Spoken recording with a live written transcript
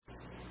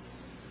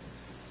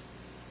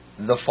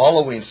The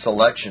following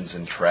selections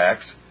and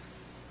tracts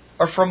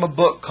are from a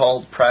book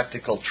called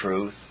Practical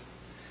Truth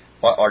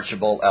by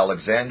Archibald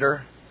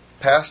Alexander,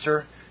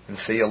 pastor and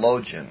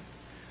theologian.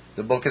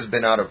 The book has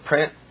been out of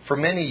print for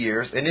many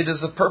years, and it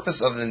is the purpose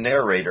of the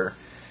narrator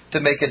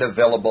to make it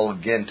available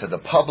again to the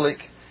public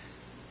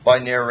by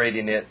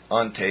narrating it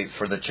on tape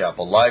for the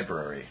chapel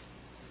library.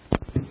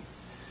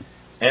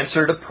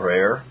 Answer to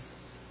prayer,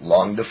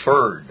 long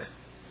deferred.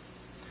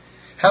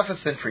 Half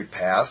a century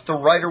past, the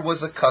writer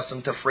was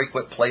accustomed to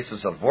frequent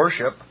places of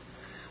worship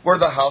where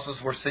the houses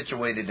were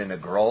situated in a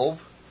grove,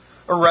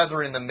 or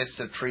rather in the midst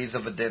of trees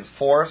of a dense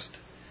forest,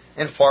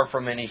 and far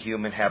from any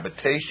human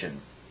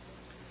habitation.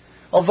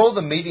 Although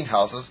the meeting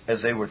houses,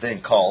 as they were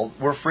then called,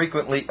 were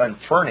frequently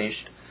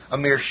unfurnished, a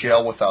mere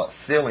shell without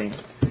ceiling,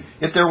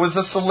 yet there was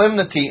a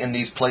solemnity in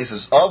these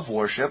places of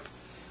worship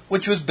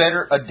which was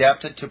better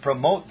adapted to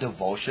promote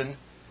devotion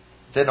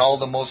than all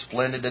the most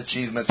splendid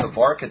achievements of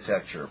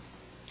architecture.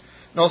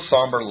 No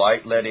somber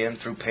light let in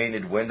through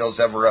painted windows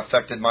ever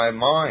affected my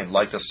mind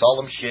like the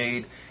solemn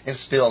shade and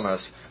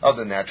stillness of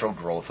the natural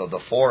growth of the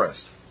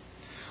forest.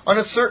 On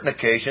a certain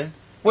occasion,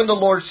 when the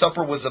Lord's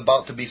Supper was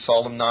about to be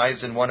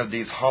solemnized in one of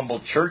these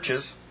humble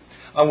churches,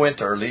 I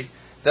went early,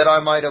 that I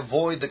might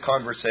avoid the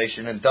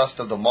conversation and dust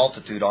of the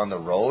multitude on the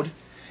road,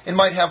 and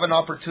might have an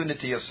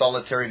opportunity of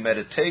solitary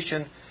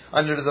meditation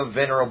under the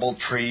venerable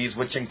trees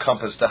which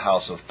encompassed the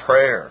house of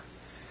prayer.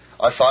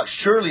 I thought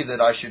surely that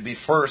I should be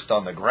first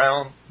on the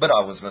ground, but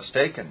I was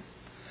mistaken.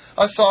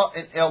 I saw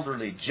an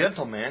elderly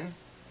gentleman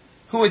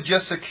who had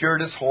just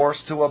secured his horse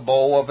to a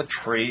bough of a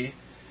tree,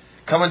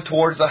 coming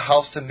towards the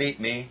house to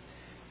meet me,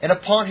 and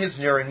upon his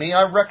nearing me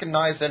I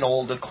recognized an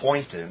old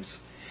acquaintance,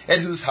 at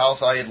whose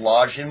house I had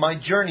lodged in my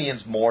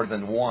journeyings more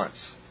than once.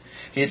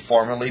 He had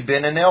formerly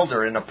been an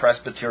elder in a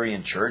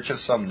Presbyterian church of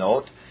some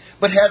note,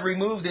 but had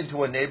removed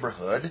into a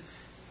neighborhood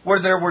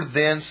where there were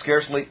then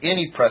scarcely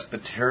any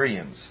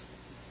Presbyterians.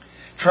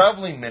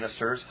 Traveling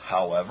ministers,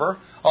 however,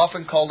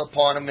 often called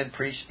upon him and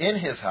preached in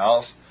his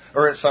house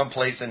or at some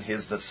place in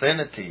his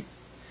vicinity.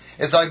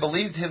 As I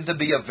believed him to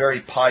be a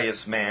very pious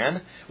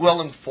man,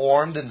 well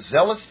informed and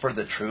zealous for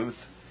the truth,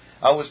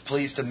 I was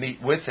pleased to meet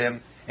with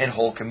him and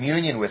hold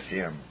communion with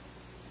him.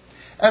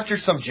 After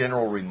some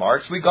general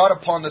remarks, we got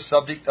upon the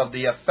subject of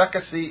the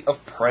efficacy of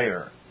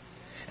prayer.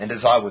 And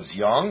as I was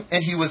young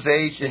and he was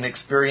aged and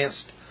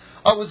experienced,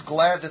 I was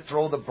glad to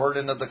throw the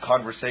burden of the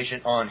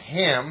conversation on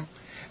him,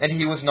 and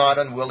he was not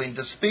unwilling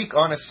to speak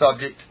on a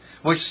subject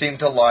which seemed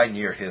to lie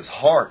near his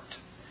heart.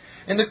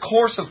 In the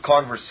course of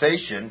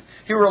conversation,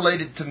 he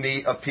related to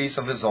me a piece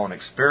of his own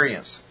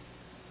experience.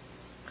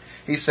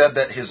 He said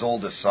that his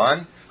oldest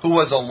son, who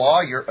was a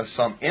lawyer of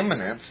some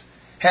eminence,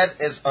 had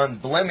as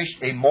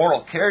unblemished a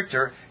moral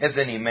character as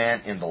any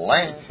man in the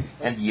land,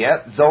 and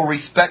yet, though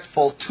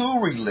respectful to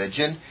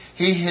religion,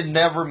 he had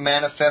never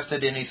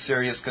manifested any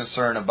serious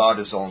concern about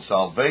his own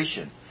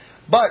salvation.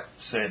 But,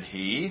 said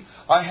he,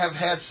 I have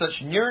had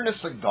such nearness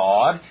to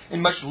God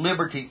and much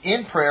liberty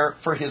in prayer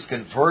for his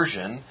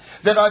conversion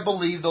that I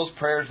believe those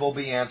prayers will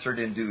be answered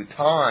in due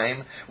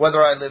time,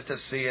 whether I live to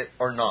see it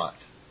or not.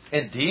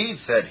 Indeed,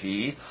 said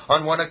he,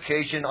 on one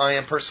occasion I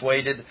am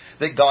persuaded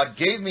that God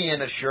gave me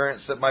an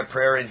assurance that my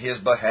prayer in his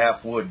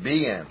behalf would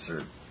be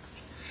answered.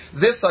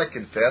 This, I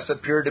confess,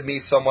 appeared to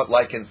me somewhat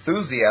like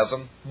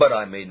enthusiasm, but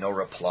I made no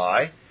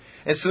reply,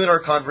 and soon our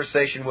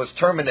conversation was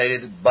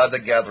terminated by the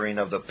gathering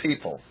of the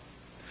people.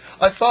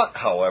 I thought,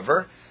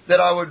 however,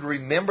 that I would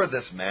remember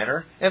this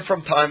manner, and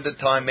from time to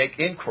time make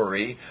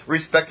inquiry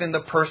respecting the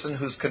person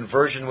whose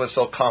conversion was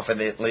so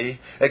confidently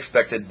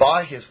expected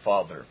by his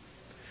father.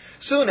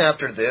 Soon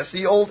after this,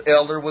 the old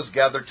elder was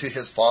gathered to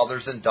his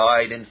fathers and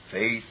died in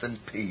faith and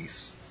peace.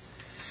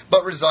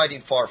 But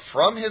residing far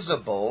from his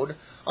abode,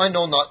 I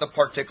know not the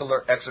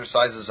particular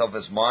exercises of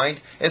his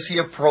mind as he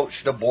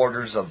approached the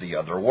borders of the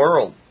other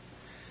world.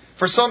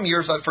 For some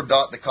years I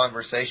forgot the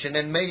conversation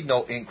and made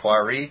no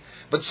inquiry,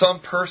 but some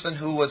person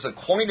who was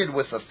acquainted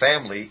with the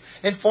family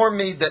informed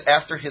me that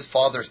after his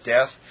father's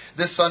death,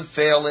 this son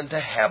fell into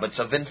habits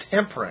of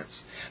intemperance,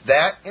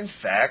 that, in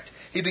fact,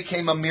 he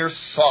became a mere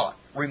sot,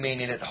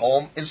 remaining at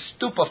home and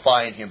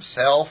stupefying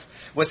himself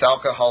with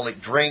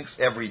alcoholic drinks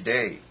every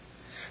day.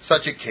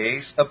 Such a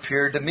case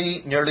appeared to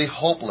me nearly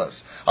hopeless.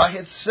 I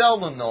had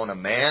seldom known a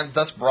man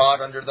thus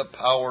brought under the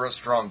power of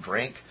strong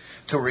drink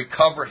to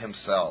recover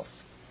himself.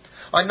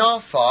 I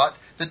now thought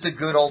that the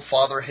good old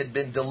father had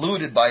been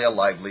deluded by a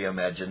lively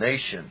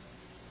imagination.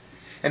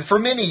 And for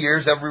many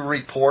years every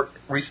report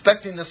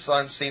respecting the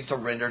son seemed to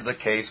render the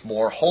case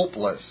more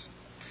hopeless.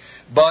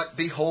 But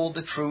behold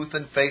the truth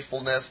and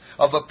faithfulness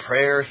of a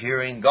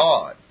prayer-hearing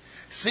God.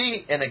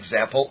 See an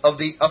example of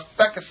the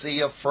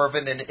efficacy of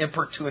fervent and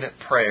importunate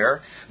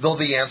prayer, though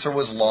the answer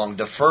was long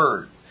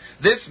deferred.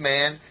 This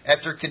man,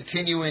 after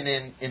continuing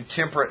in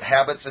intemperate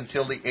habits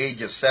until the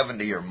age of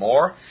 70 or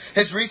more,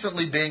 has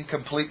recently been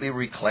completely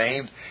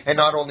reclaimed and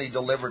not only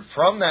delivered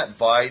from that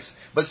vice,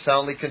 but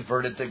soundly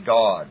converted to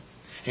God.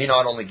 He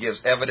not only gives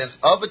evidence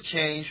of a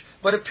change,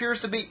 but appears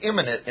to be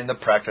imminent in the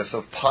practice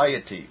of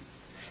piety.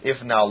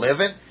 If now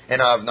liveth,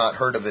 and I have not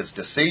heard of his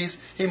decease,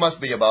 he must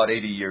be about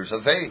 80 years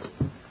of age.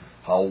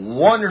 How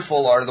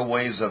wonderful are the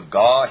ways of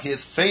God! His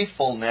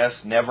faithfulness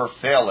never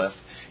faileth.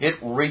 It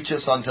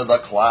reacheth unto the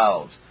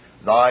clouds.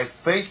 Thy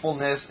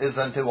faithfulness is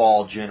unto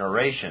all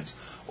generations.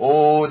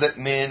 Oh, that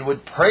men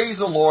would praise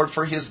the Lord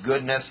for his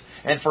goodness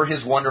and for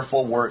his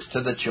wonderful works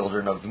to the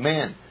children of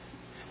men.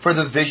 For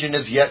the vision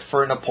is yet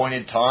for an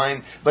appointed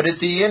time, but at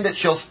the end it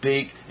shall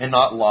speak and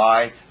not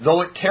lie.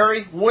 Though it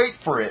tarry, wait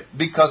for it,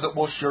 because it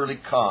will surely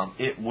come.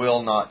 It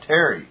will not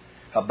tarry.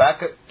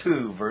 Habakkuk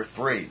 2, verse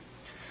 3.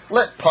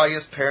 Let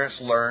pious parents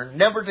learn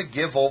never to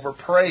give over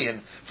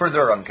praying for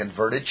their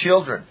unconverted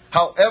children,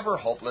 however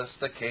hopeless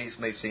the case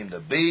may seem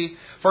to be,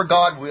 for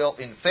God will,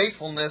 in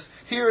faithfulness,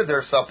 hear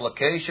their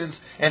supplications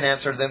and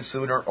answer them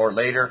sooner or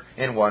later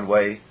in one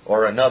way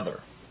or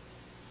another.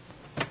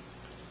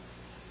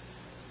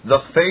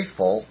 The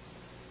faithful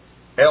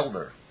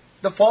elder.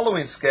 The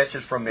following sketch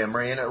is from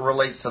memory, and it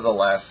relates to the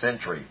last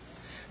century.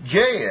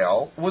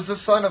 Jael was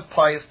the son of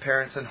pious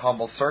parents in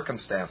humble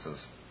circumstances.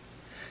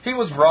 He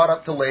was brought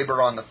up to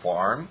labor on the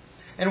farm,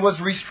 and was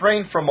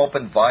restrained from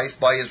open vice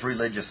by his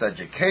religious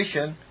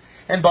education,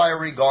 and by a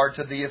regard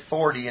to the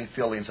authority and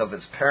feelings of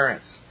his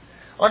parents.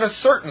 On a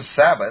certain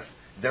Sabbath,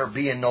 there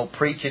being no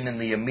preaching in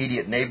the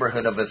immediate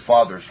neighborhood of his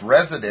father's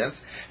residence,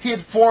 he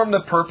had formed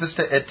the purpose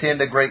to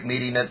attend a great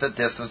meeting at the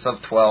distance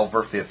of 12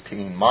 or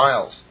 15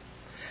 miles.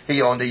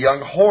 He owned a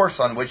young horse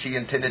on which he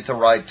intended to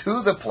ride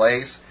to the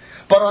place,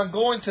 but on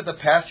going to the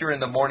pasture in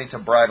the morning to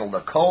bridle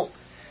the colt,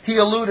 he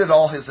eluded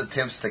all his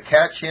attempts to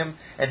catch him,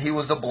 and he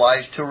was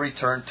obliged to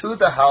return to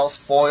the house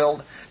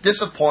foiled,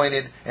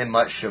 disappointed, and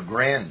much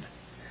chagrined.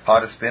 How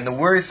to spend the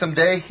wearisome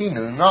day he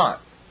knew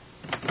not.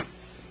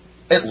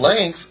 At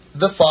length,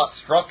 the thought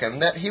struck him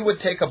that he would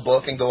take a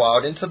book and go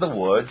out into the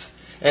woods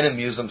and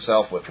amuse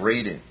himself with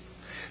reading.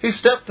 He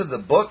stepped to the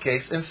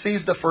bookcase and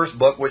seized the first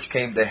book which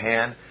came to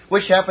hand,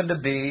 which happened to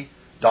be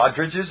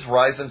Doddridge's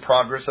Rise and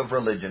Progress of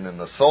Religion in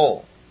the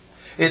Soul.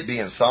 It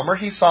being summer,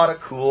 he sought a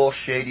cool,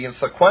 shady, and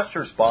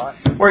sequestered spot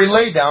where he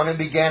lay down and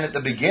began at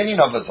the beginning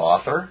of his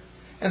author,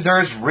 and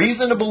there is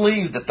reason to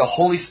believe that the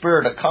Holy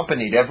Spirit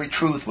accompanied every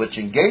truth which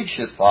engaged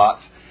his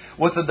thoughts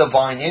with a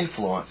divine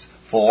influence,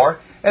 for,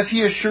 as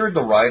he assured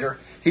the writer,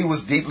 he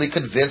was deeply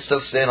convinced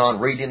of sin on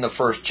reading the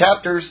first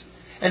chapters,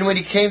 and when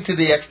he came to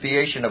the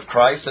expiation of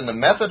Christ and the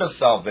method of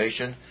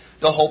salvation,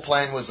 the whole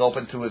plan was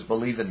open to his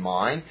believing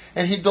mind,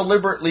 and he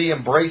deliberately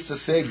embraced the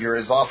Savior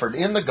as offered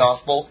in the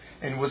gospel,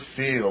 and was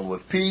filled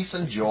with peace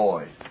and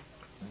joy.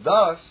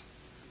 Thus,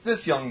 this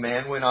young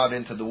man went out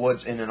into the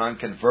woods in an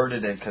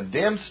unconverted and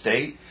condemned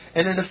state,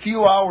 and in a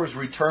few hours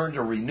returned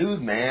a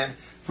renewed man,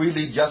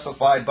 freely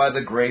justified by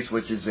the grace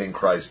which is in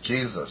Christ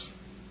Jesus.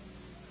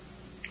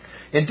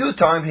 In due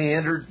time he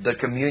entered the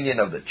communion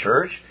of the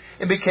church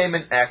and became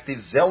an active,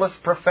 zealous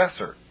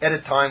professor at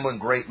a time when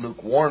great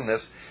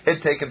lukewarmness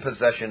had taken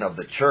possession of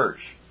the church.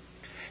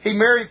 He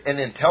married an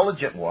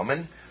intelligent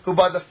woman who,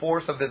 by the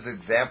force of his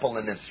example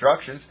and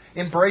instructions,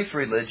 embraced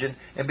religion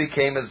and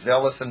became as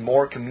zealous and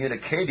more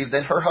communicative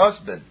than her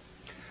husband.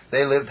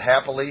 They lived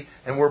happily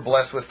and were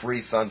blessed with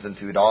 3 sons and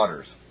 2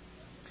 daughters.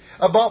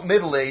 About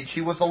middle age,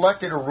 he was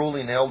elected a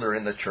ruling elder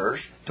in the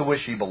church to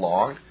which he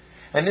belonged,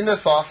 and in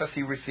this office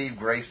he received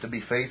grace to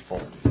be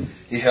faithful.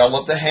 He held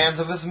up the hands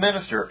of his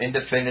minister and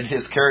defended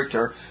his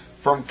character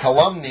from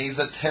calumnies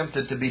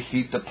attempted to be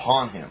heaped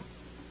upon him.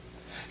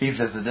 He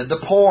visited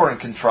the poor and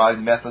contrived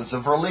methods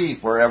of relief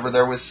wherever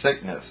there was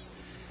sickness.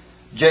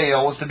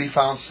 Jael was to be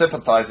found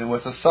sympathizing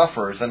with the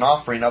sufferers and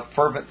offering up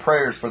fervent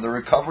prayers for the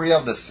recovery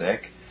of the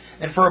sick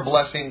and for a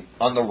blessing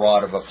on the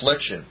rod of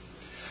affliction.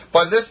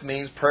 By this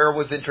means, prayer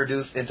was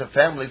introduced into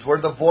families where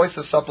the voice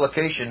of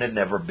supplication had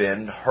never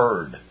been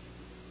heard.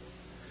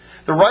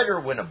 The writer,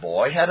 when a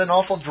boy, had an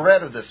awful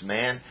dread of this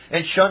man,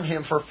 and shunned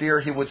him for fear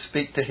he would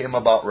speak to him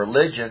about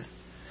religion.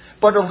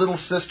 But a little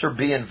sister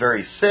being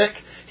very sick,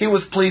 he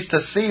was pleased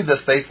to see this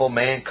faithful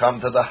man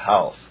come to the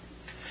house.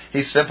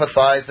 He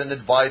sympathized and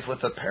advised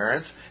with the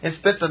parents, and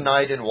spent the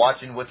night in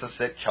watching with the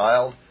sick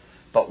child.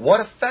 But what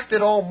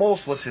affected all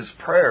most was his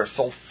prayer,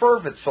 so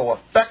fervent, so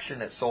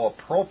affectionate, so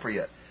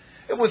appropriate.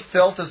 It was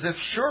felt as if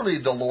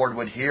surely the Lord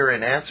would hear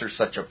and answer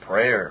such a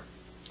prayer.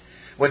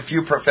 When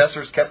few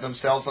professors kept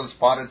themselves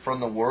unspotted from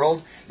the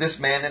world, this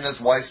man and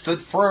his wife stood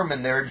firm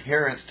in their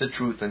adherence to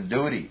truth and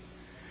duty.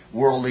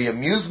 Worldly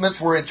amusements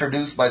were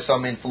introduced by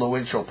some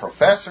influential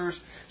professors,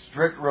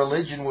 strict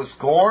religion was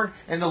scorned,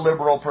 and the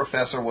liberal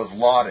professor was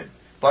lauded.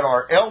 But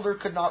our elder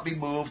could not be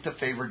moved to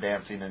favor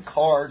dancing and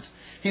cards.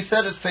 He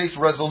set his face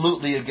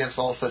resolutely against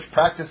all such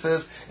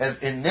practices as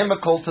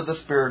inimical to the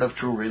spirit of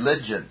true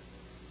religion.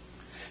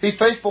 He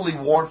faithfully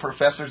warned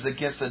professors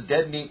against the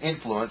deadening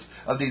influence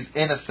of these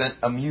innocent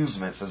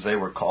amusements, as they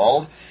were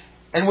called,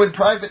 and when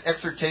private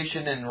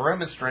exhortation and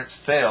remonstrance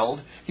failed,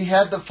 he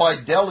had the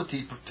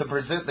fidelity to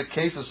present the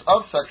cases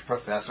of such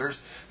professors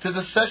to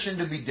the session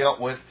to be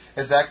dealt with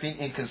as acting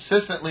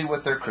inconsistently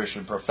with their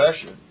Christian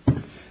profession.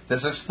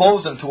 This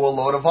exposed him to a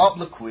load of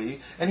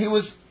obloquy, and he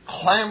was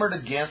clamored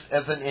against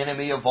as an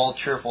enemy of all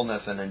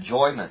cheerfulness and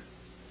enjoyment.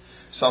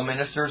 Some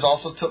ministers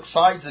also took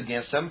sides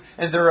against him,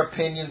 and their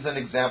opinions and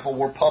example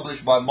were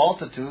published by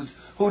multitudes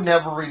who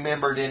never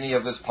remembered any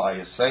of his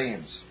pious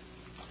sayings.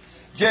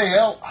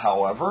 Jael,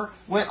 however,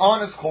 went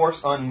on his course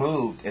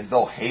unmoved, and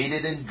though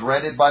hated and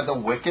dreaded by the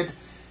wicked,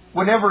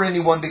 whenever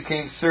anyone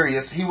became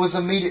serious, he was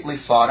immediately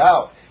sought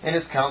out, and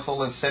his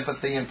counsel and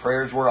sympathy and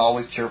prayers were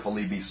always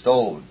cheerfully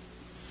bestowed.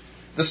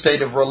 The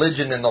state of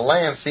religion in the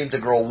land seemed to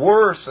grow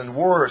worse and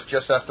worse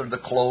just after the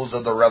close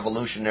of the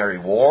Revolutionary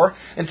War,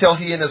 until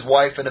he and his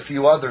wife and a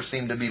few others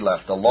seemed to be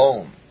left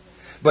alone.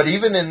 But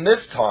even in this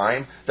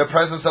time, the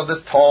presence of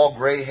this tall,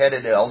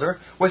 gray-headed elder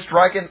was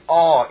striking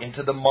awe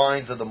into the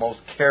minds of the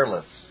most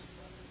careless.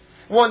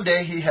 One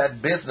day he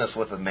had business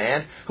with a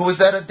man who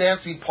was at a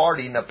dancing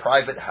party in a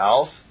private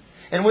house,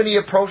 and when he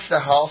approached the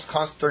house,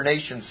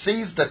 consternation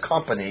seized the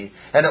company,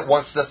 and at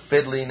once the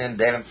fiddling and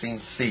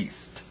dancing ceased.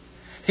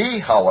 He,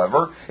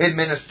 however,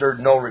 administered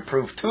no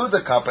reproof to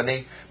the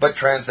company, but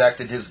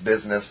transacted his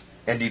business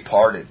and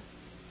departed.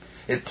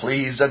 It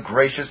pleased a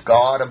gracious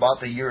God about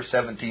the year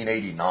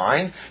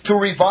 1789 to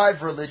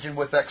revive religion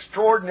with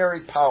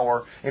extraordinary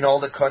power in all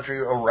the country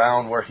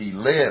around where he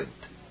lived.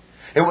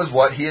 It was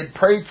what he had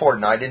prayed for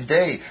night and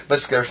day,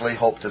 but scarcely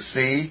hoped to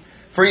see,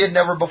 for he had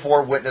never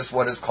before witnessed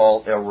what is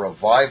called a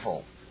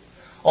revival.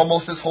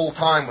 Almost his whole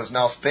time was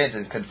now spent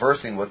in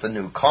conversing with the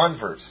new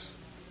converts.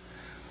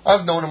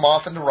 I've known him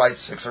often to ride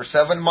 6 or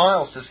 7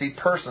 miles to see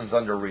persons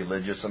under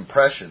religious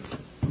impressions,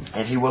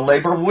 and he would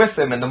labor with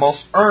them in the most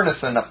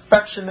earnest and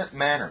affectionate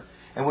manner,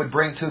 and would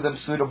bring to them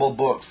suitable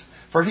books,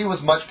 for he was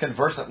much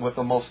conversant with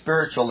the most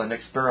spiritual and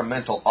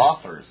experimental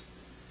authors.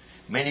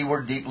 Many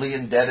were deeply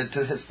indebted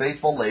to his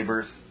faithful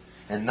labors,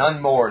 and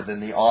none more than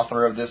the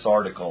author of this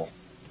article.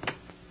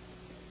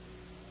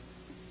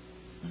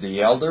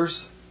 The elder's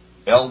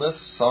eldest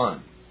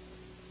son.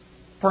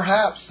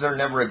 Perhaps there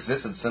never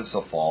existed since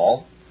the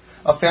fall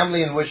a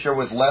family in which there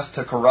was less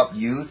to corrupt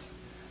youth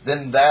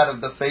than that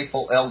of the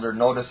faithful elder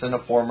noticed in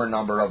a former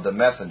number of the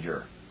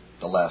Messenger,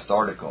 the last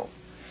article.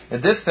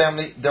 In this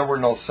family there were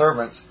no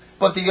servants,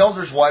 but the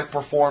elder's wife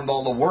performed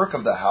all the work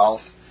of the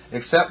house,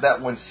 except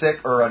that when sick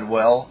or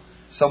unwell,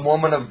 some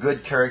woman of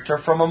good character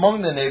from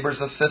among the neighbors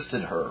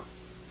assisted her.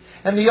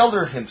 And the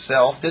elder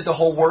himself did the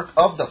whole work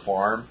of the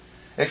farm,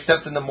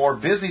 except in the more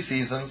busy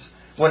seasons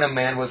when a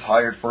man was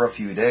hired for a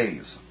few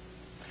days.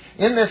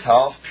 In this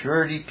house,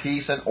 purity,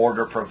 peace, and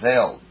order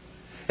prevailed.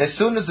 As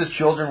soon as the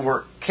children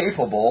were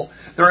capable,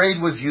 their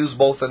aid was used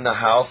both in the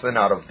house and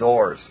out of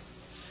doors.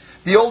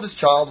 The oldest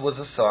child was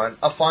a son,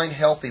 a fine,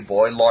 healthy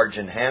boy, large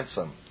and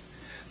handsome.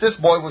 This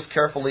boy was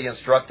carefully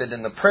instructed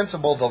in the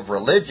principles of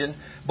religion,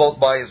 both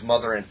by his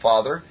mother and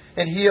father,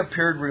 and he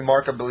appeared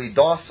remarkably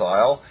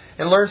docile,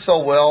 and learned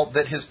so well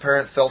that his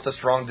parents felt a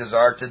strong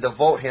desire to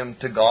devote him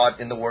to God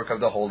in the work of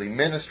the holy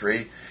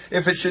ministry,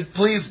 if it should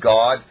please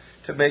God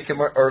to make him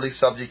an early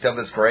subject of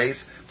His grace,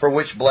 for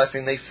which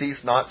blessing they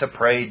ceased not to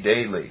pray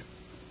daily.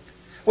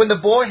 When the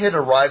boy had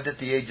arrived at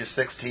the age of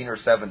 16 or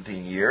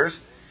 17 years,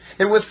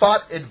 it was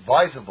thought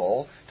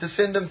advisable to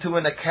send him to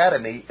an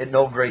academy at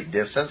no great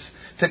distance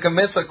to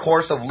commence a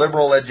course of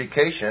liberal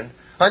education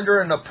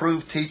under an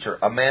approved teacher,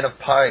 a man of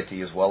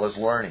piety as well as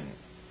learning.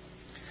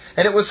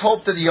 And it was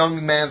hoped that the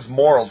young man's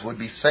morals would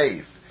be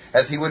safe,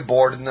 as he would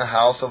board in the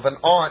house of an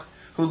aunt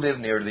who lived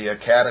near the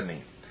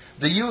academy.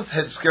 The youth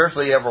had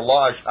scarcely ever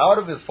lodged out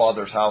of his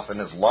father's house in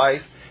his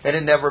life, and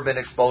had never been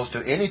exposed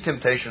to any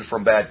temptations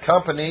from bad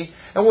company,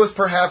 and was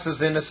perhaps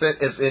as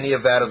innocent as any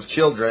of Adam's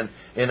children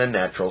in a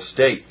natural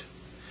state.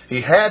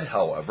 He had,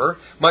 however,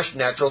 much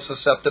natural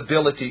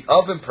susceptibility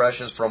of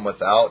impressions from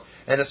without,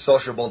 and a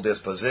sociable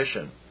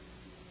disposition.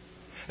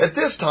 At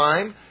this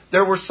time,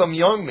 there were some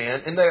young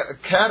men in the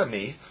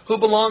academy who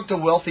belonged to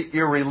wealthy,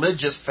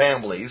 irreligious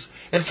families,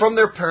 and from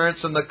their parents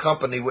and the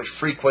company which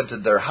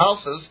frequented their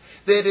houses,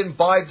 they had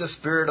imbibed the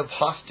spirit of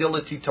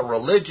hostility to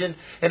religion,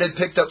 and had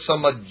picked up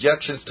some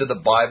objections to the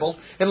Bible,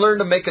 and learned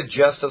to make a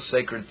jest of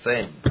sacred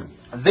things.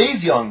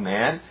 These young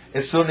men,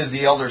 as soon as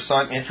the elder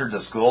son entered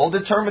the school,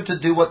 determined to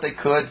do what they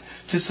could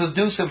to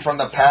seduce him from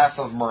the path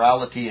of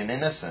morality and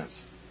innocence.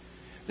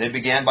 They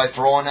began by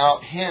throwing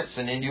out hints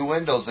and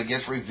innuendos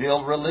against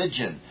revealed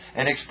religion,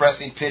 and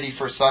expressing pity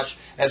for such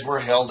as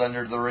were held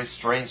under the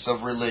restraints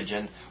of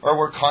religion, or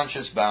were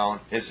conscience bound,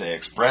 as they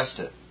expressed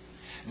it.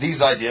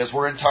 These ideas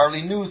were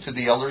entirely new to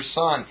the elder's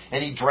son,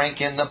 and he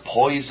drank in the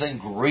poison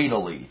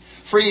greedily,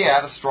 for he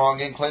had a strong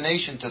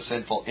inclination to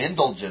sinful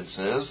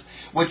indulgences,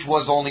 which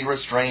was only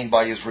restrained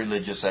by his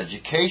religious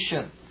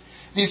education.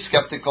 These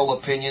skeptical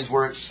opinions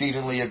were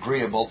exceedingly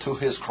agreeable to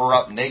his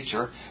corrupt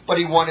nature, but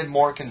he wanted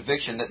more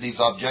conviction that these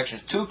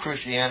objections to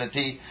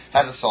Christianity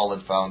had a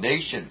solid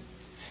foundation.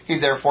 He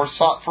therefore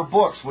sought for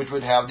books which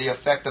would have the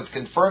effect of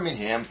confirming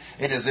him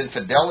in his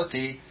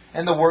infidelity,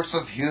 and the works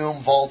of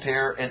Hume,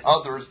 Voltaire, and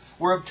others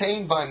were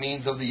obtained by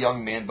means of the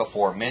young men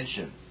before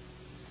mentioned.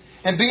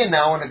 And being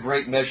now in a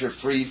great measure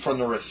freed from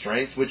the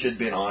restraints which had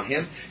been on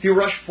him, he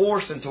rushed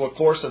forth into a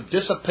course of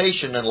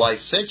dissipation and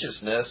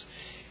licentiousness,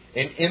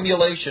 in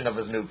emulation of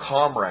his new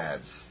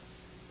comrades.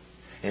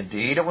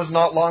 Indeed, it was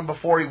not long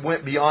before he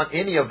went beyond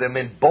any of them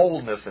in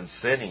boldness and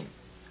sinning.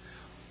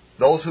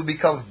 Those who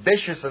become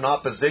vicious in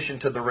opposition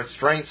to the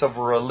restraints of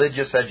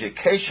religious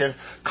education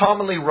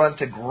commonly run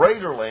to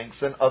greater lengths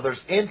than others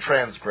in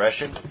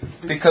transgression,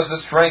 because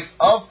the strength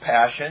of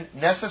passion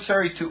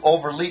necessary to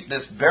overleap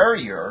this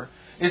barrier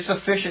is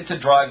sufficient to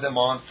drive them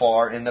on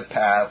far in the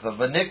path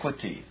of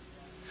iniquity.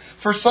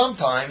 For some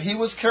time he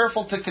was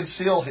careful to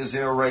conceal his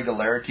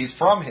irregularities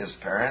from his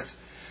parents,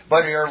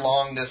 but ere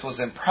long this was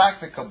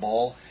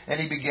impracticable, and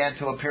he began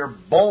to appear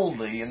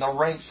boldly in the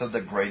ranks of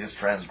the greatest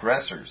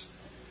transgressors.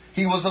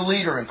 He was a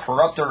leader and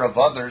corrupter of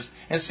others,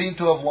 and seemed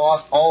to have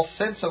lost all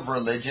sense of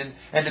religion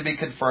and to be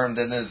confirmed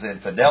in his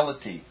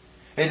infidelity.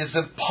 It is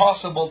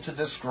impossible to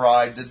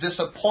describe the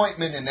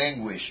disappointment and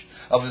anguish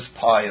of his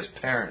pious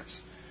parents.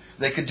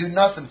 They could do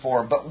nothing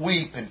for him but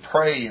weep and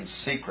pray in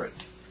secret.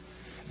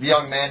 The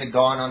young man had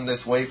gone on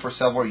this way for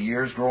several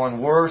years,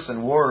 growing worse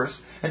and worse,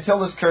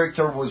 until his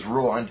character was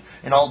ruined,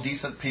 and all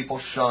decent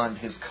people shunned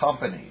his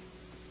company.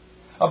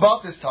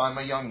 About this time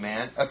a young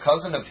man, a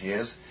cousin of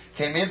his,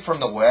 came in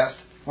from the West,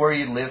 where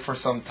he had lived for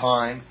some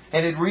time,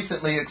 and had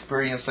recently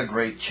experienced a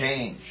great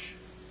change.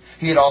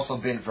 He had also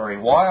been very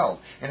wild,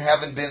 and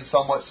having been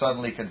somewhat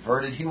suddenly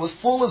converted, he was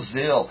full of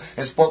zeal,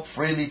 and spoke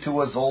freely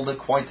to his old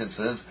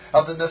acquaintances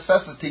of the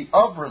necessity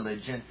of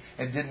religion,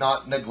 and did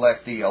not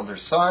neglect the elder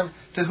son,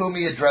 to whom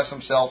he addressed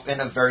himself in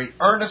a very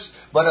earnest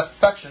but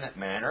affectionate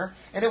manner,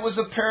 and it was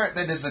apparent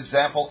that his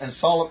example and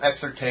solemn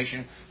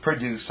exhortation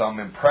produced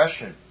some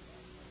impression.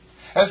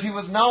 As he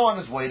was now on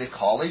his way to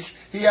college,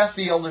 he asked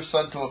the elder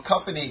son to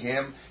accompany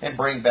him and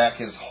bring back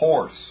his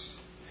horse.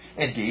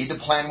 Indeed, the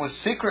plan was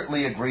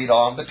secretly agreed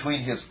on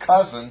between his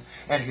cousin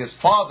and his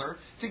father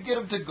to get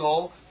him to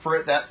go, for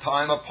at that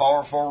time a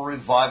powerful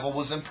revival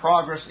was in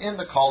progress in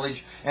the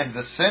college and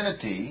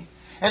vicinity,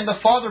 and the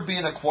father,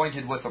 being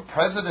acquainted with the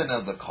president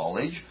of the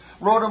college,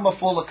 wrote him a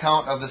full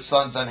account of his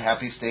son's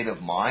unhappy state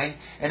of mind,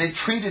 and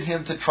entreated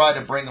him to try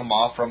to bring him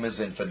off from his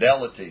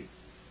infidelity.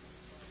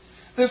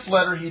 This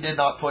letter he did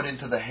not put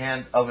into the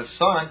hand of his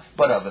son,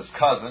 but of his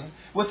cousin,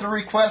 with the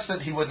request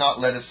that he would not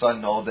let his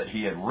son know that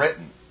he had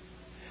written.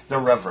 The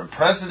Reverend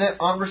President,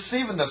 on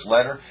receiving this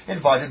letter,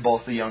 invited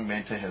both the young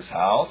men to his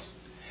house,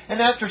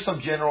 and after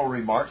some general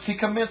remarks, he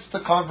commenced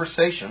the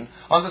conversation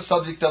on the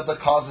subject of the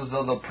causes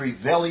of the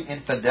prevailing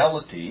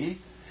infidelity,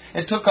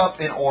 and took up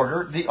in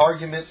order the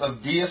arguments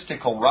of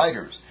deistical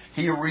writers.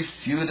 He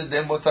refuted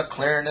them with a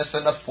clearness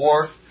and a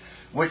force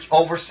which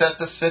overset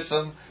the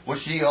system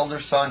which the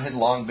elder son had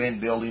long been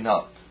building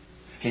up.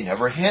 He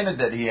never hinted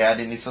that he had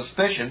any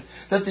suspicion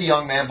that the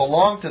young man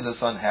belonged to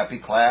this unhappy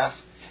class,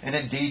 and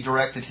indeed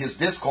directed his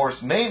discourse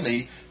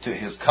mainly to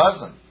his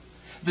cousin.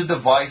 The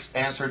device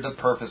answered the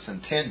purpose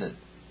intended.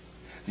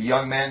 The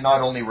young man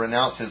not only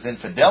renounced his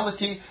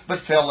infidelity,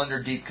 but fell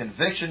under deep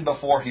conviction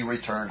before he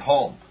returned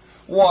home.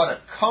 What a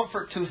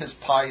comfort to his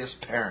pious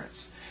parents!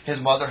 His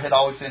mother had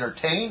always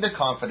entertained a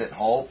confident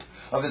hope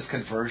of his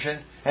conversion,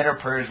 and her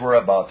prayers were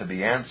about to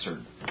be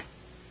answered.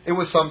 It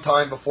was some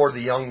time before the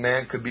young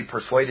man could be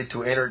persuaded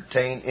to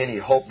entertain any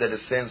hope that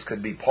his sins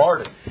could be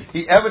pardoned.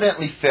 He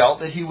evidently felt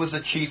that he was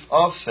the chief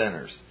of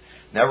sinners.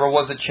 Never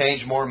was a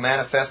change more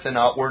manifest in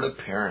outward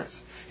appearance.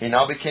 He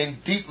now became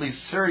deeply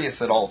serious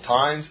at all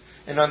times,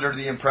 and under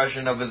the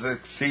impression of his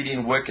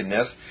exceeding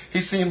wickedness,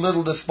 he seemed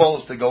little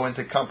disposed to go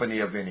into company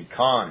of any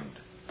kind.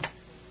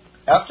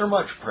 After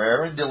much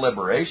prayer and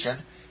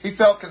deliberation, he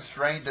felt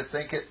constrained to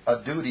think it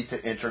a duty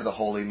to enter the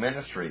holy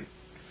ministry.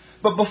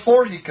 But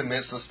before he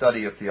commenced the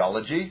study of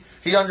theology,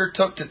 he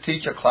undertook to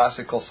teach a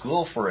classical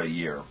school for a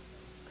year.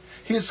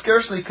 He had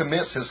scarcely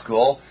commenced his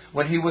school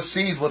when he was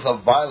seized with a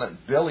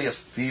violent bilious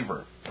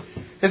fever.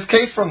 His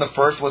case from the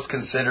first was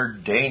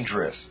considered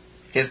dangerous.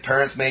 His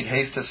parents made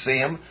haste to see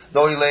him,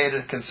 though he lay at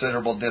a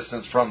considerable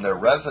distance from their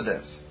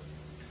residence.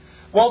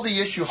 While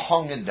the issue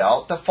hung in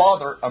doubt, the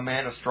father, a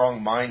man of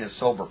strong mind and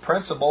sober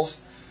principles,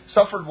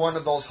 suffered one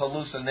of those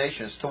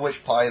hallucinations to which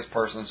pious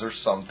persons are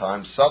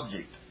sometimes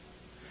subject.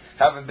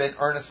 Having been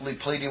earnestly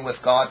pleading with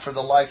God for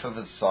the life of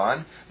his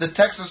son, the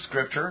text of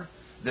Scripture,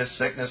 "This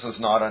sickness is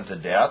not unto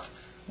death,"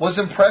 was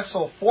impressed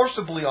so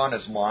forcibly on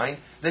his mind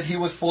that he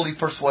was fully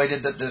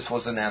persuaded that this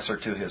was an answer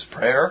to his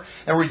prayer,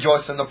 and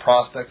rejoiced in the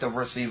prospect of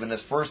receiving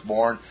his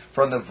firstborn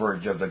from the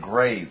verge of the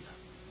grave.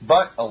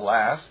 But,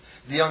 alas,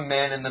 the young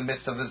man in the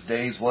midst of his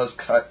days was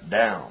cut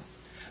down.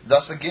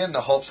 Thus again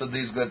the hopes of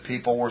these good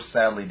people were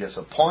sadly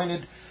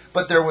disappointed,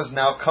 but there was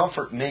now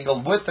comfort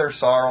mingled with their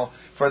sorrow,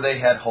 for they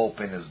had hope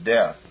in his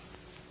death.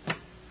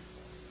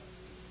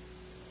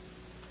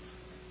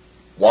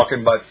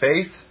 Walking by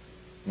faith,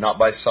 not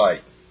by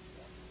sight.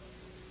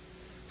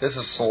 This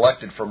is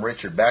selected from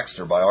Richard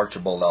Baxter by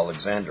Archibald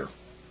Alexander.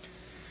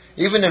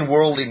 Even in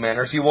worldly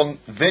matters you will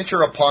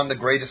venture upon the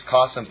greatest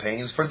costs and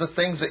pains for the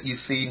things that you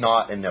see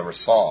not and never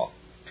saw.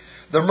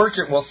 The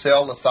merchant will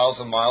sail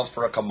 1,000 miles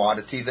for a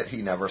commodity that he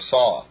never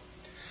saw.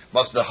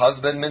 Must the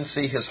husbandman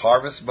see his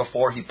harvest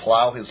before he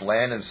plow his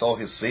land and sow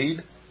his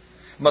seed?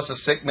 Must the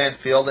sick man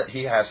feel that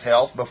he has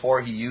health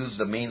before he use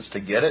the means to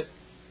get it?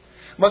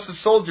 Must the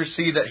soldier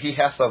see that he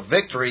hath a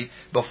victory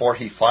before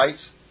he fights?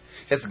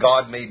 Hath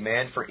God made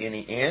man for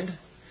any end?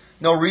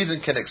 No reason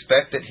can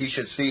expect that he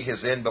should see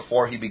his end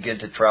before he begin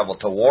to travel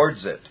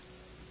towards it.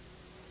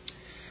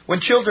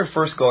 When children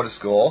first go to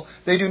school,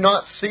 they do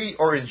not see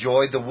or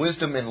enjoy the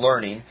wisdom and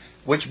learning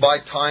which by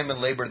time and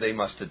labor they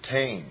must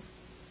attain.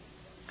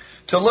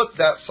 To look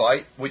that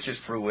sight, which is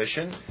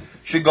fruition,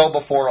 should go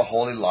before a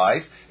holy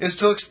life, is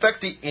to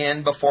expect the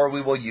end before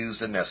we will use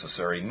the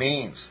necessary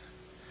means.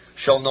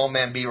 Shall no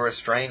man be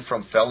restrained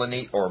from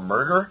felony or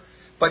murder,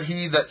 but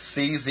he that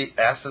sees the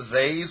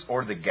assizes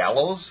or the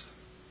gallows?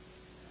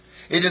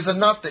 It is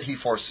enough that he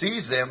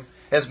foresees them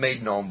as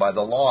made known by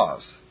the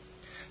laws.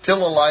 Till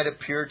a light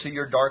appear to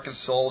your darkened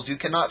souls, you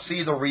cannot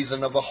see the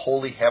reason of a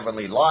holy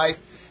heavenly life,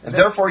 and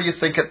therefore you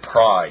think it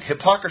pride,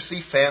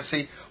 hypocrisy,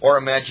 fancy, or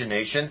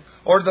imagination,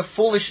 or the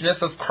foolishness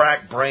of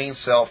crack-brained,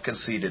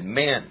 self-conceited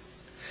men.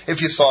 If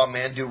you saw a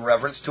man do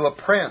reverence to a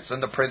prince,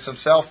 and the prince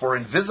himself were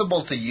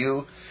invisible to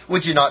you,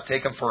 would you not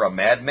take him for a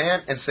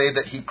madman, and say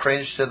that he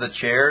cringed to the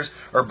chairs,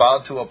 or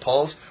bowed to a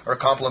post, or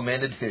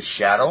complimented his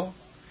shadow?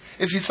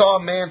 If you saw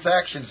a man's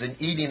actions in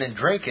eating and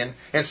drinking,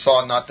 and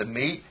saw not the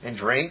meat and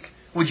drink,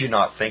 would you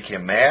not think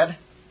him mad?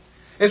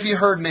 If you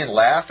heard men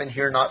laugh, and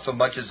hear not so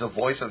much as the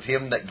voice of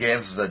him that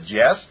gives the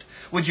jest,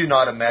 would you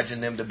not imagine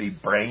them to be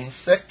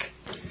brain-sick?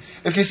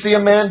 If you see a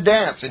man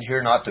dance, and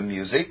hear not the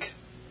music,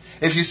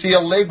 if you see a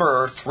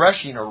laborer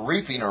threshing or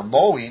reaping or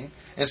mowing,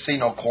 and see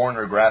no corn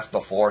or grass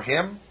before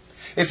him,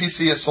 if you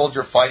see a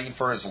soldier fighting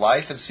for his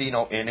life, and see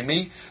no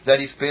enemy that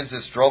he spends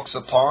his strokes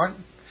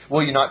upon,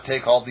 will you not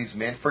take all these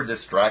men for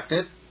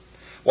distracted?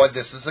 Why,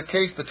 this is the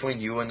case between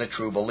you and the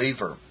true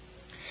believer.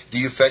 Do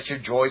you fetch your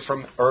joys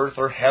from earth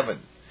or heaven,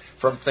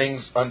 from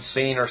things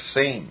unseen or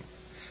seen,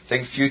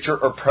 things future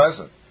or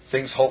present,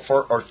 things hoped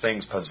for or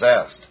things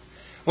possessed?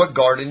 What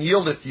garden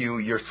yieldeth you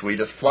your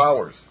sweetest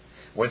flowers?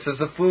 Whence is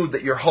the food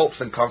that your hopes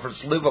and comforts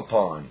live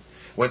upon?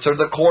 Whence are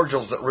the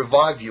cordials that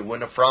revive you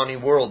when a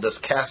frowning world does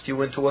cast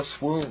you into a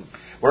swoon?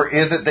 Where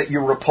is it that you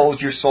repose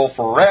your soul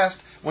for rest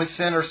when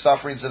sin or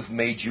sufferings have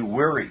made you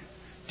weary?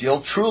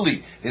 Deal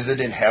truly, is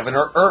it in heaven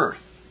or earth?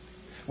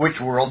 Which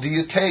world do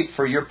you take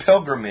for your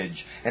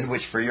pilgrimage, and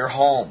which for your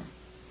home?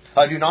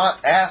 I do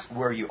not ask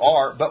where you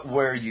are, but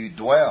where you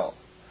dwell.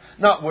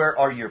 Not where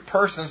are your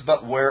persons,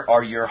 but where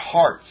are your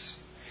hearts?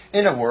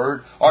 In a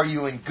word, are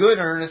you in good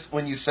earnest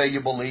when you say you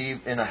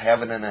believe in a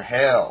heaven and a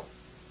hell?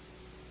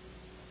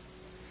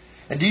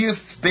 And do you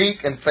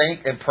speak and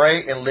think and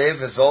pray and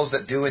live as those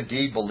that do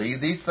indeed believe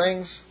these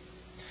things?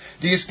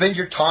 Do you spend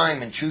your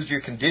time and choose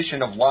your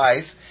condition of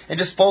life and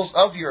dispose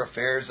of your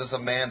affairs as a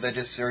man that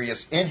is serious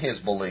in his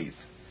belief?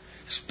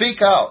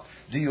 Speak out.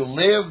 Do you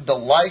live the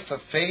life of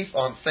faith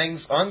on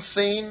things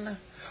unseen,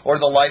 or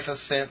the life of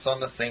sense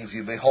on the things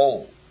you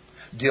behold?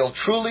 Deal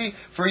truly,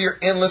 for your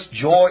endless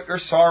joy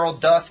or sorrow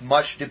doth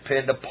much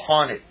depend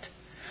upon it.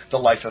 The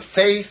life of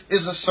faith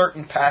is a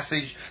certain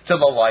passage to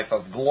the life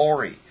of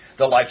glory.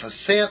 The life of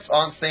sense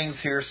on things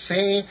here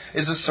seen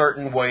is a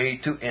certain way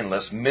to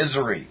endless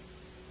misery.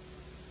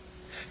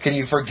 Can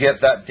you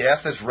forget that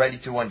death is ready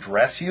to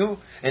undress you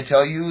and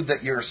tell you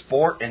that your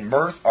sport and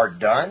mirth are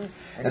done,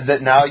 and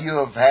that now you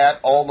have had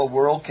all the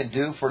world can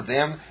do for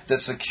them that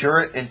secure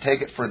it and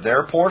take it for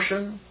their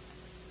portion?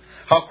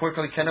 How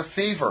quickly can a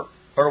fever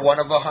or one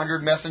of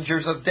 100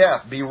 messengers of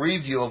death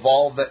bereave you of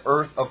all that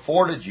earth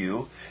afforded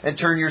you, and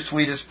turn your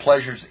sweetest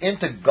pleasures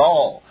into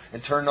gall,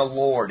 and turn the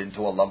Lord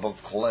into a lump of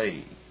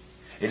clay?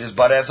 It is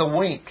but as a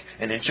wink,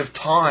 an inch of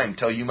time,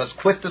 till you must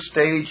quit the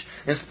stage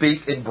and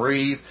speak and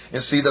breathe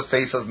and see the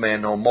face of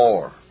man no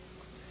more.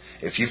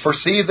 If you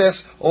foresee this,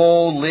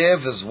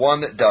 live as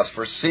one that does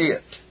foresee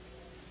it.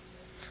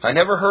 I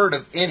never heard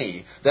of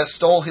any that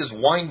stole his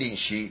winding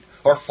sheet,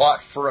 or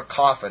fought for a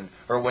coffin,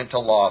 or went to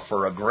law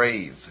for a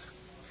grave.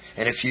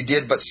 And if you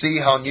did but see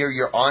how near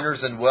your honors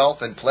and wealth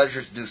and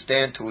pleasures do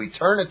stand to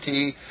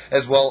eternity,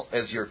 as well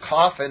as your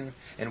coffin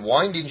and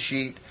winding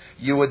sheet,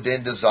 you would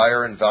then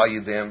desire and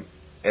value them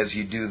as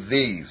you do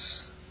these.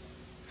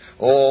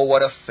 Oh,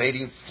 what a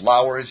fading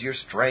flower is your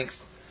strength!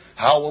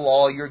 How will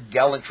all your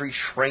gallantry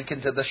shrink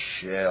into the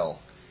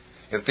shell?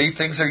 If these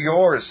things are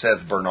yours,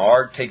 says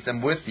Bernard, take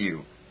them with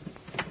you.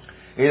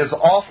 It is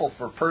awful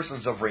for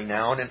persons of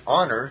renown and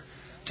honor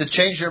to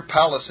change their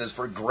palaces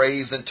for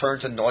graves and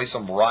turn to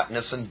noisome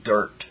rottenness and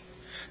dirt,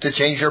 to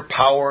change your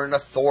power and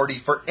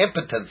authority for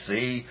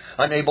impotency,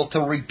 unable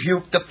to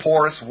rebuke the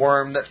porous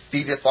worm that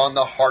feedeth on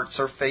the hearts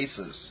or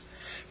faces.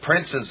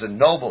 Princes and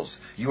nobles,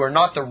 you are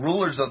not the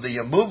rulers of the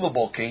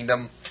immovable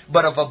kingdom,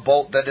 but of a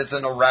boat that is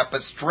in a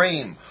rapid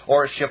stream,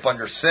 or a ship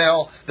under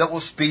sail that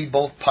will speed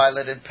both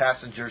pilot and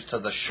passengers to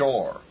the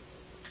shore.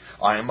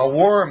 I am a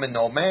worm and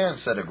no man,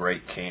 said a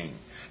great king.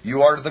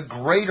 You are the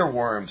greater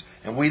worms,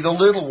 and we the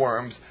little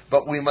worms,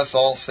 but we must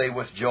all say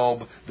with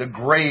Job, the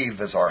grave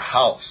is our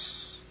house.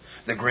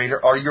 The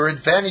greater are your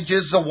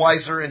advantages, the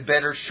wiser and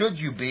better should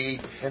you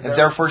be, and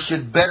therefore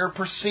should better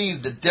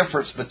perceive the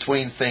difference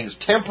between things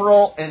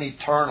temporal and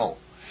eternal.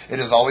 It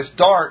is always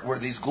dark where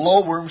these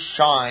glowworms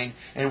shine,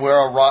 and where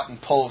a rotten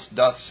post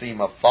doth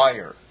seem a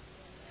fire.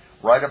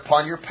 Write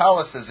upon your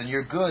palaces and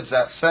your goods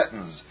that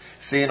sentence,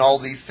 seeing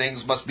all these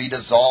things must be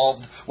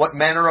dissolved, what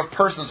manner of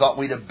persons ought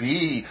we to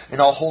be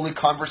in all holy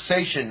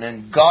conversation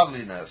and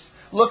godliness,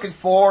 looking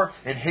for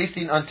and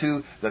hasting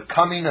unto the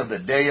coming of the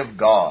day of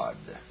God.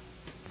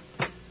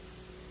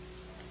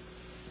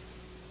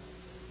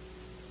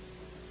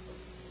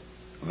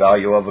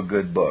 Value of a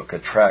Good Book, a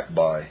tract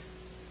by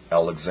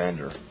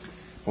Alexander.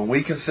 When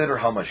we consider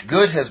how much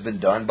good has been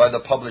done by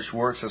the published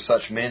works of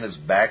such men as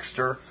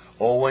Baxter,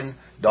 Owen,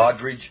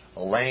 Doddridge,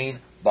 Elaine,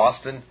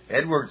 Boston,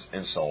 Edwards,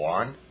 and so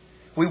on,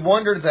 we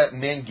wonder that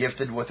men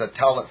gifted with a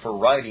talent for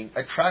writing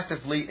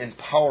attractively and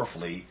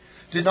powerfully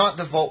do not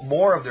devote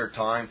more of their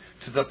time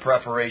to the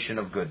preparation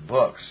of good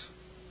books.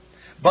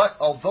 But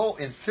although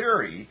in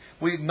theory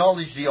we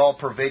acknowledge the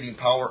all-pervading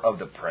power of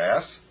the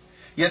press,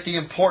 yet the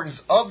importance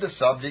of the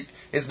subject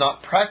is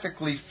not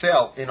practically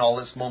felt in all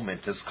its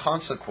momentous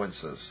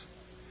consequences.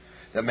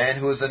 The man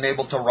who is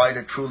unable to write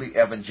a truly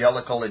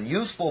evangelical and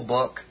useful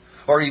book,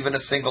 or even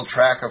a single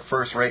tract of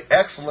first-rate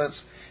excellence,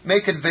 may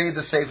convey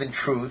the saving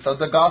truth of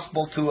the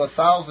gospel to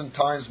 1,000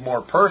 times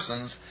more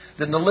persons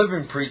than the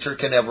living preacher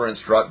can ever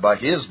instruct by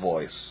his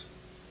voice.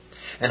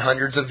 And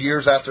hundreds of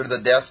years after the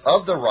death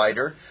of the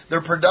writer,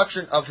 the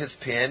production of his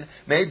pen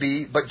may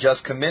be but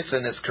just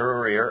commencing its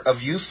career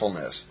of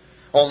usefulness,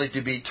 only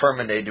to be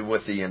terminated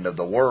with the end of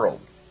the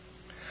world.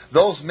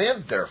 Those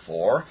men,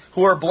 therefore,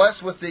 who are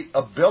blessed with the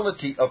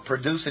ability of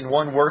producing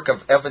one work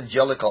of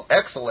evangelical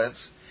excellence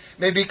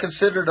may be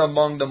considered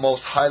among the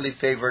most highly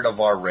favored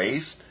of our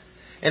race,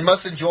 and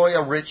must enjoy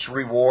a rich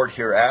reward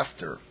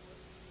hereafter.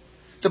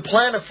 To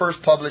plan of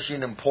first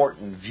publishing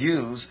important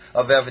views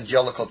of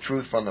evangelical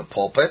truth from the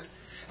pulpit,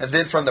 and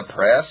then from the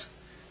press,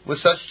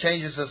 with such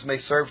changes as may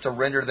serve to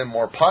render them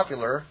more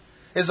popular,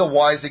 is a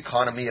wise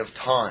economy of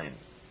time.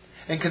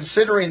 And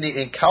considering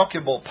the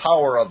incalculable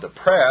power of the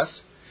press,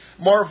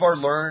 more of our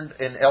learned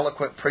and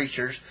eloquent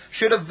preachers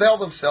should avail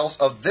themselves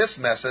of this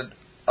method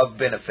of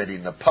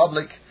benefiting the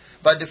public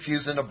by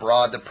diffusing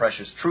abroad the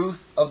precious truth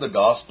of the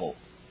gospel.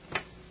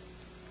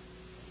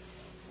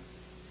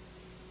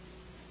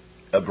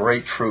 A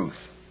great truth,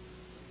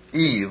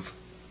 eve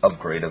of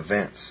great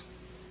events.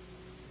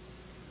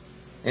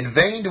 In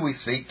vain do we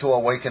seek to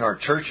awaken our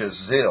church's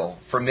zeal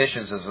for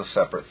missions as a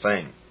separate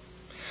thing.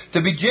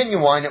 To be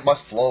genuine, it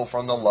must flow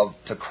from the love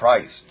to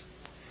Christ.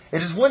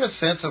 It is when a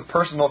sense of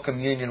personal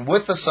communion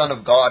with the Son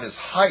of God is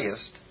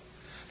highest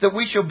that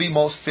we shall be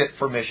most fit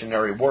for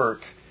missionary work,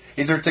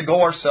 either to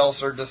go ourselves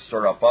or to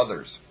stir up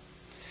others.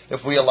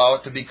 If we allow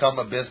it to become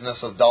a business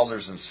of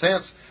dollars and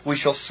cents, we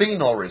shall see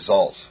no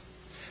results.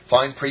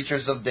 Fine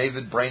preachers of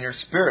David Brainer's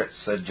spirit,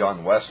 said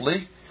John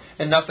Wesley,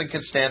 and nothing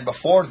can stand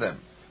before them.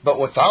 But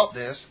without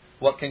this,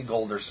 what can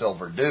gold or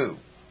silver do?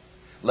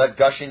 Let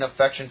gushing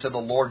affection to the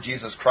Lord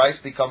Jesus Christ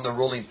become the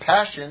ruling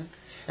passion,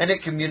 and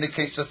it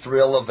communicates the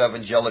thrill of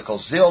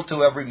evangelical zeal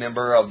to every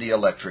member of the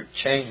electric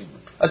chain.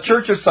 A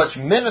church of such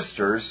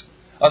ministers,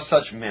 of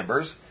such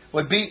members,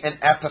 would be an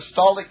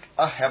apostolic,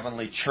 a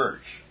heavenly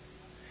church.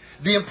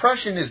 The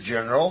impression is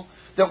general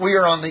that we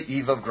are on the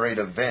eve of great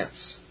events.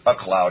 A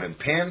cloud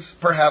impends,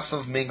 perhaps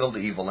of mingled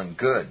evil and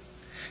good.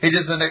 It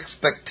is an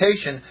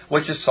expectation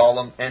which is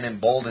solemn and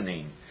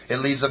emboldening. It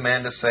leads a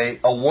man to say,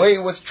 away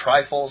with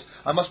trifles,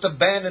 I must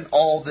abandon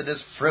all that is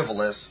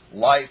frivolous.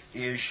 Life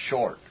is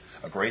short.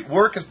 A great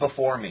work is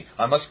before me.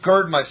 I must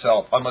gird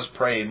myself. I must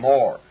pray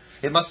more.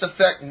 It must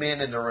affect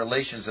men in their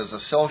relations as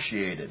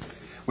associated.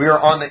 We are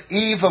on the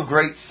eve of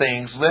great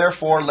things.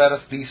 Therefore, let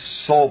us be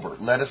sober.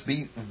 Let us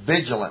be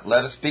vigilant.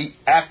 Let us be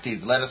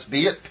active. Let us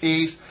be at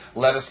peace.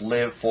 Let us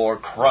live for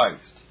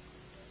Christ.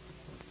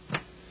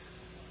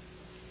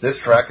 This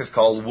tract is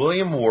called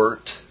William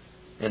Wirt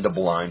and the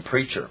Blind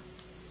Preacher.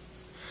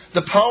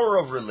 The power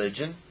of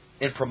religion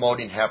in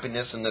promoting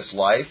happiness in this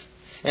life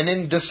and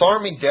in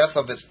disarming death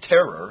of its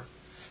terror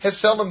has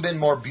seldom been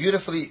more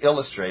beautifully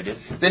illustrated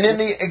than in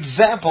the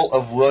example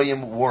of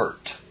William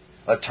Wirt,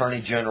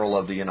 Attorney General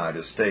of the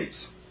United States.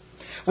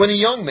 When a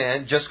young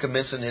man just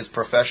commencing his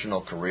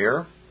professional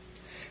career,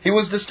 he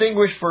was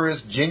distinguished for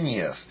his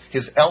genius,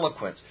 his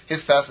eloquence,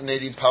 his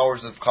fascinating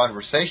powers of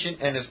conversation,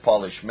 and his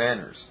polished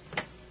manners.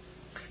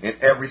 In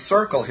every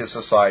circle his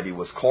society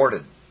was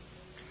courted.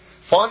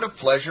 Fond of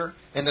pleasure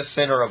and the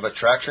center of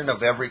attraction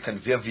of every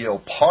convivial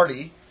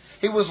party,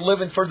 he was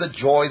living for the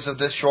joys of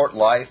this short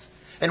life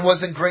and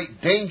was in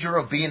great danger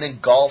of being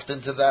engulfed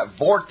into that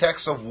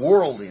vortex of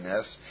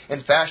worldliness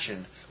and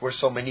fashion where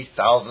so many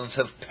thousands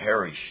have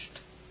perished.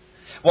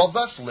 While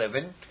thus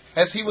living,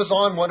 as he was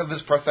on one of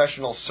his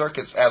professional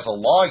circuits as a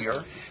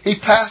lawyer, he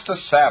passed a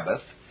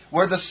Sabbath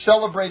where the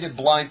celebrated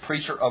blind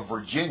preacher of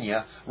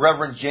Virginia,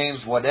 Reverend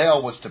James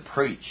Waddell, was to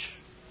preach.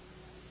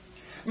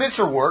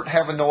 Mr. Wirt,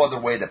 having no other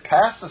way to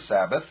pass the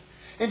Sabbath,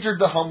 entered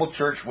the humble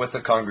church with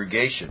the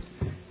congregation.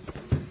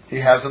 He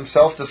has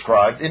himself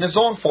described in his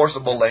own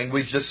forcible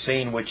language the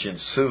scene which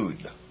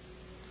ensued.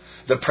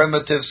 The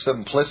primitive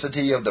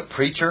simplicity of the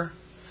preacher,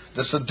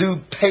 the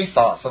subdued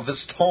pathos of his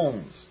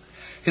tones,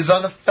 his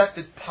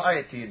unaffected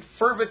piety and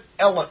fervent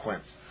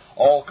eloquence,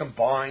 all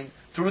combined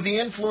through the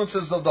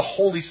influences of the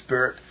Holy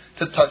Spirit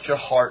to touch a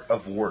heart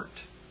of Wirt.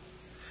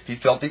 He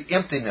felt the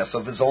emptiness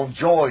of his own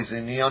joys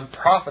and the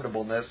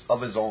unprofitableness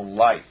of his own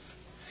life.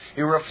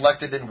 He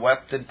reflected and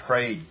wept and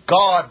prayed,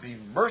 God, be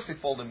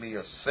merciful to me,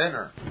 a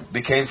sinner.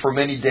 Became for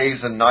many days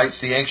and nights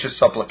the anxious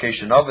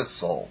supplication of his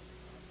soul.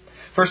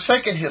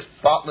 Forsaking his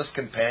thoughtless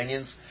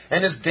companions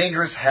and his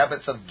dangerous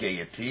habits of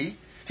gaiety,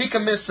 he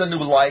commenced a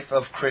new life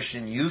of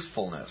Christian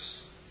usefulness.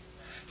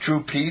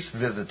 True peace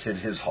visited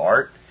his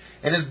heart,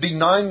 and his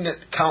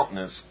benignant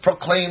countenance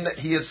proclaimed that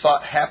he had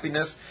sought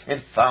happiness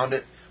and found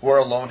it where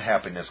alone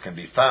happiness can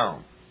be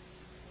found.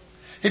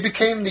 He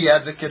became the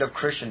advocate of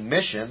Christian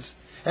missions,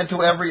 and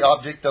to every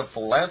object of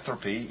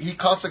philanthropy he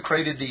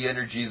consecrated the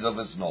energies of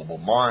his noble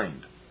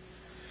mind.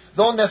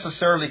 Though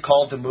necessarily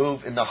called to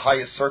move in the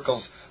highest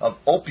circles of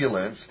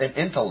opulence and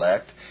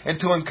intellect, and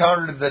to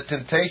encounter the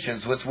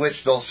temptations with which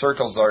those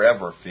circles are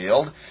ever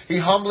filled, he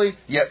humbly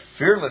yet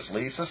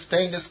fearlessly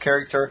sustained his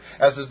character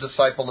as a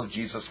disciple of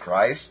Jesus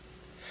Christ,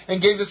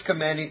 and gave his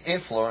commanding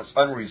influence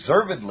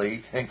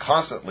unreservedly and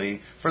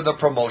constantly for the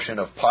promotion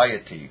of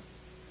piety.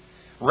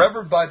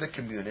 Revered by the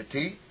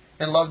community,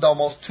 and loved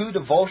almost to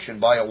devotion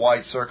by a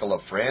wide circle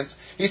of friends,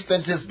 he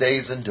spent his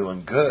days in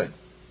doing good.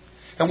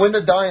 And when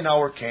the dying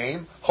hour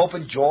came, hope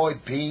and joy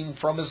beamed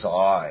from his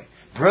eye,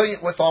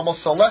 brilliant with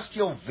almost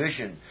celestial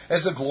vision,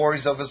 as the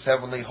glories of his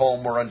heavenly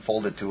home were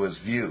unfolded to his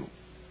view.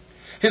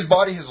 His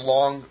body has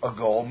long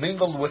ago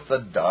mingled with the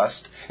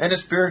dust, and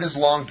his spirit has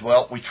long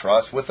dwelt, we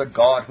trust, with the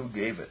God who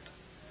gave it.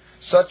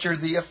 Such are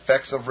the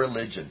effects of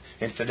religion,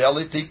 and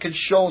fidelity can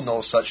show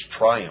no such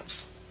triumphs.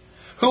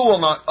 Who will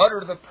not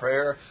utter the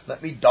prayer,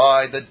 let me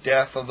die the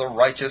death of the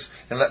righteous,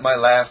 and let my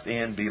last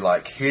end be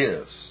like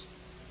his?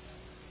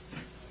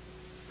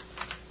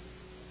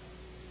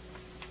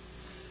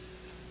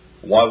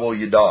 Why will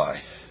you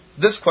die?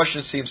 This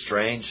question seems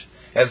strange,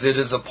 as it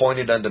is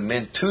appointed unto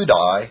men to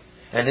die,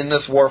 and in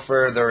this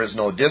warfare there is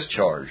no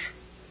discharge.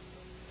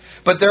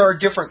 But there are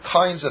different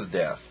kinds of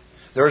death.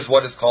 There is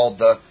what is called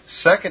the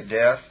second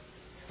death,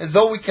 and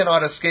though we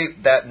cannot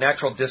escape that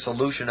natural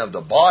dissolution of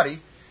the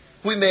body,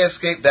 we may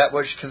escape that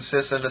which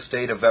consists in a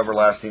state of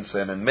everlasting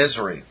sin and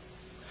misery.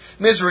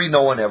 Misery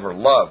no one ever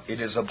loved.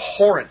 It is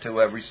abhorrent to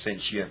every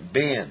sentient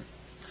being.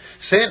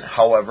 Sin,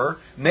 however,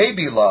 may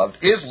be loved,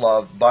 is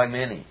loved by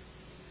many.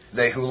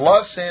 They who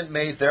love sin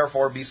may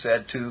therefore be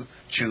said to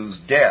choose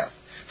death,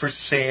 for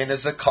sin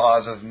is the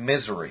cause of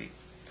misery.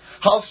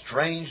 How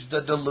strange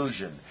the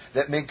delusion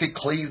that men could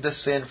cleave to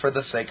sin for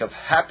the sake of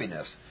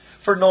happiness,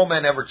 for no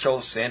man ever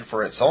chose sin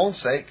for its own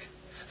sake.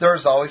 There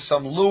is always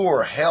some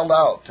lure held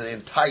out to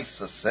entice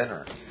the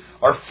sinner.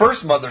 Our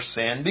first mother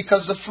sinned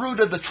because the fruit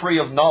of the tree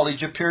of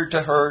knowledge appeared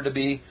to her to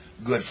be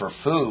good for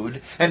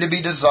food, and to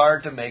be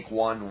desired to make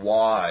one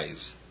wise.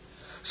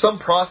 Some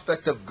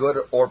prospect of good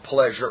or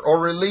pleasure or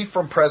relief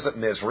from present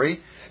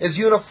misery is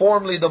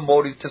uniformly the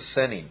motive to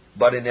sinning,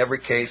 but in every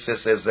case this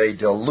is a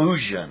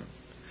delusion.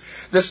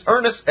 This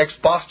earnest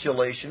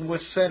expostulation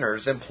with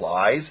sinners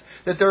implies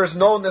that there is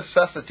no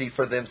necessity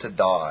for them to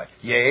die,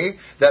 yea,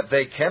 that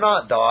they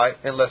cannot die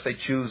unless they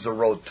choose the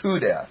road to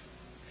death.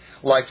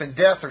 Life and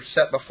death are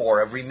set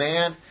before every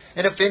man,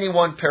 and if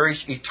anyone perish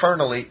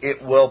eternally,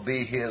 it will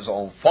be his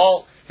own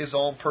fault, his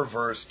own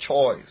perverse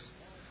choice.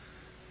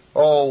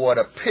 Oh, what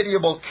a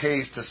pitiable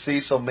case to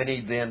see so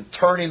many then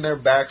turning their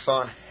backs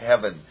on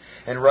heaven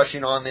and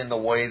rushing on in the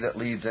way that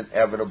leads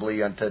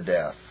inevitably unto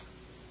death.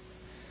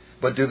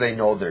 But do they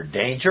know their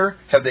danger?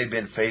 Have they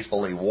been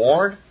faithfully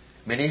warned?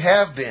 Many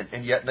have been,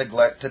 and yet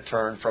neglect to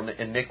turn from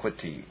the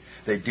iniquity.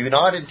 They do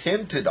not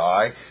intend to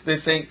die. They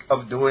think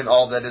of doing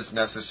all that is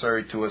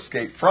necessary to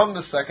escape from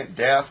the second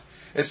death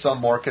at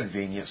some more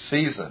convenient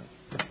season.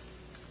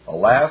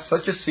 Alas,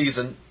 such a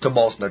season, to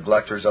most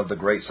neglectors of the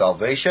great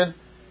salvation,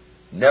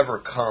 never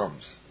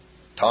comes.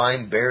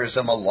 Time bears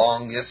them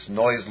along its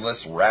noiseless,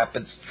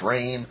 rapid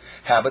stream.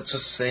 Habits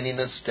of sinning,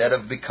 instead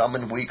of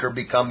becoming weaker,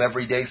 become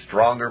every day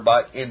stronger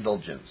by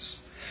indulgence.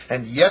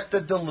 And yet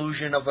the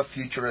delusion of a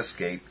future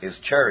escape is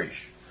cherished.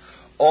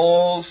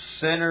 Oh,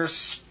 sinners,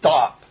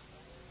 stop.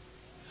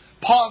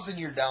 Pause in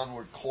your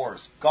downward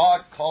course.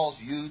 God calls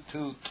you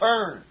to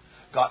turn.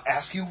 God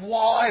asks you,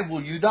 why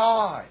will you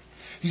die?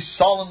 He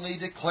solemnly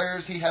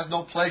declares He has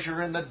no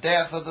pleasure in the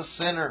death of the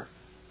sinner.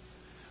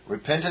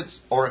 Repentance,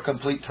 or a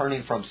complete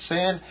turning from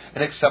sin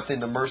and accepting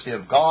the mercy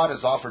of God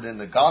as offered in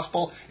the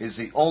gospel, is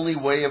the only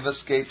way of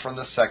escape from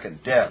the second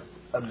death.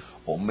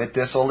 Omit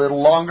this a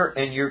little longer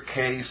and your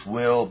case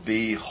will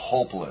be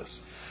hopeless.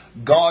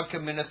 God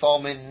commendeth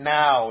all men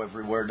now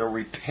everywhere to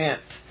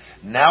repent.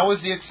 Now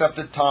is the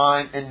accepted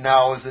time, and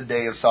now is the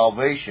day of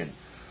salvation.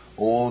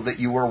 Oh, that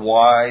you were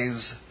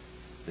wise,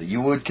 that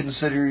you would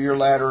consider your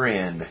latter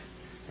end,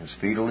 and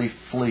speedily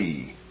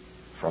flee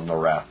from the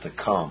wrath to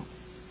come.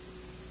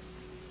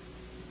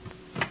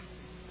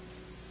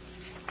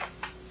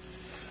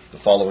 The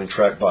following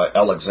tract by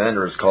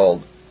Alexander is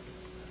called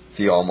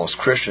The Almost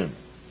Christian.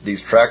 These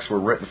tracts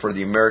were written for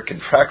the American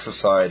Tract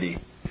Society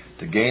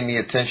to gain the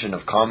attention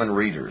of common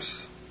readers.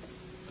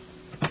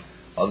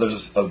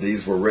 Others of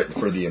these were written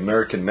for the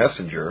American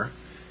Messenger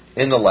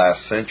in the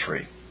last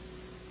century.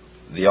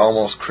 The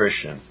Almost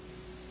Christian.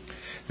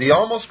 The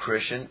almost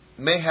Christian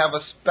may have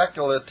a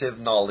speculative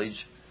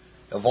knowledge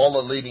of all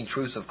the leading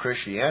truths of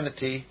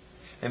Christianity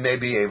and may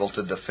be able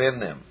to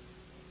defend them.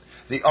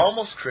 The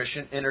almost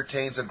Christian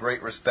entertains a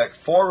great respect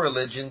for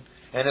religion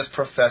and its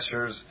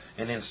professors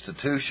and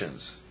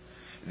institutions.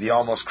 The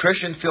almost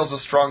Christian feels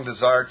a strong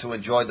desire to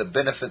enjoy the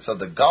benefits of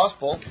the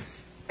gospel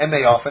and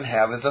may often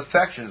have his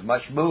affections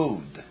much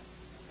moved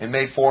and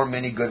may form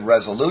many good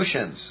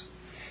resolutions.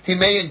 He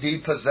may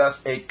indeed possess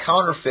a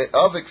counterfeit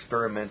of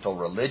experimental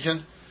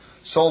religion,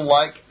 so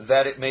like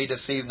that it may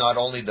deceive not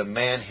only the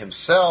man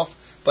himself,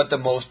 but the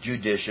most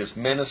judicious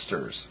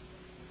ministers.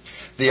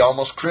 The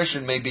almost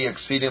Christian may be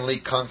exceedingly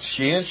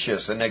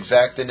conscientious and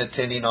exact in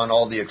attending on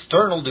all the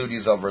external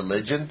duties of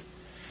religion.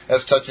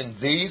 As touching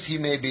these, he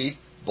may be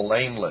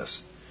blameless,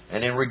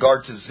 and in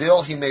regard to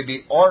zeal, he may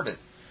be ardent,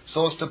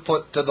 so as to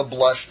put to the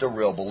blush the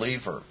real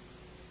believer.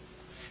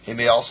 He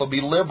may also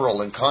be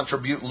liberal and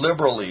contribute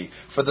liberally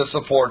for the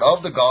support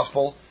of the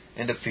gospel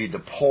and to feed the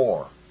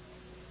poor.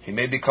 He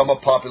may become a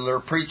popular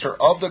preacher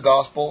of the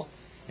gospel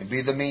and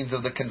be the means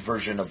of the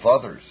conversion of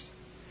others.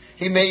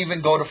 He may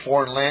even go to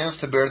foreign lands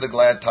to bear the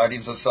glad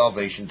tidings of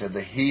salvation to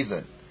the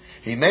heathen.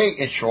 He may,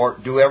 in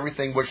short, do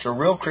everything which the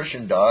real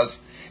Christian does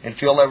and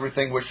feel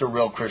everything which the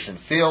real Christian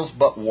feels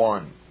but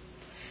one.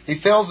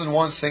 He fails in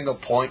one single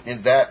point,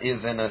 and that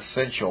is an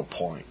essential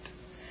point.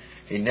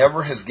 He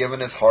never has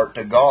given his heart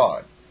to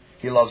God.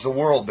 He loves the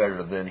world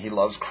better than he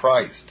loves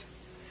Christ.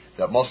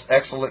 That most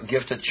excellent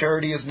gift of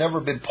charity has never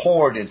been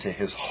poured into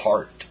his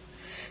heart.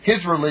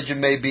 His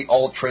religion may be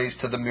all traced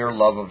to the mere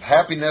love of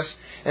happiness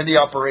and the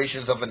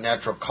operations of a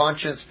natural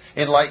conscience,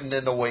 enlightened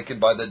and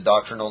awakened by the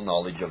doctrinal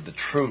knowledge of the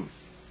truth.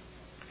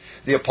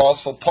 The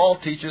Apostle Paul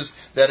teaches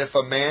that if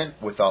a man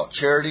without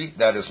charity,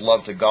 that is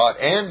love to God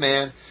and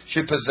man,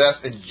 should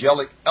possess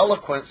angelic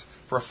eloquence,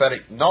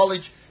 prophetic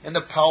knowledge, and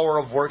the power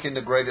of working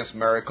the greatest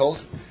miracles,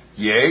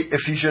 yea,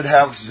 if he should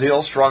have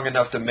zeal strong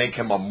enough to make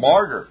him a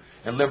martyr,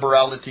 and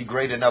liberality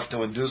great enough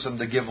to induce him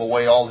to give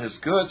away all his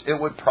goods, it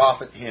would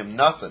profit him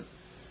nothing.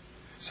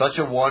 Such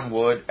a one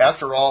would,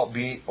 after all,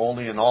 be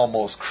only an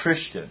almost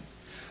Christian.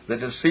 The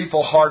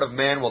deceitful heart of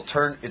man will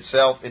turn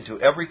itself into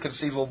every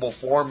conceivable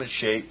form and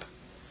shape,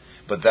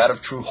 but that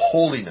of true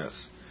holiness,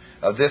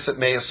 of this it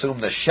may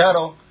assume the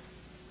shadow,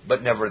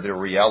 but never the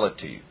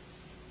reality.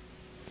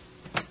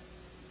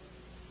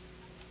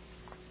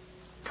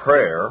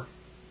 Prayer,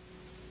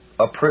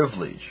 a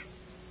privilege.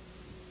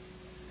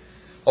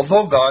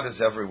 Although God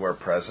is everywhere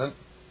present,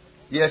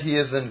 yet He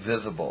is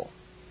invisible.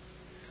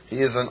 He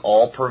is an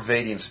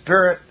all-pervading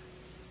spirit,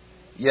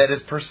 yet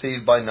is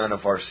perceived by none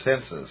of our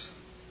senses.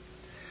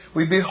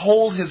 We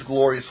behold His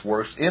glorious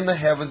works in the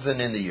heavens and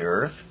in the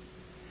earth,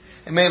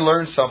 and may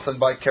learn something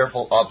by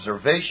careful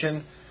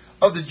observation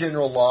of the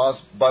general laws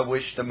by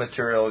which the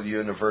material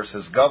universe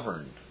is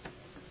governed.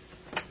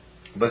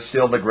 But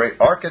still the great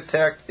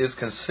architect is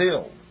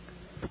concealed.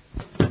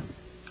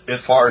 As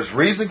far as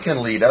reason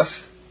can lead us,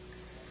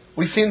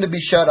 we seem to be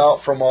shut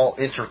out from all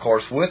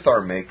intercourse with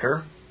our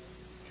Maker,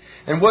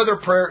 and whether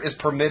prayer is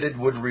permitted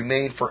would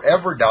remain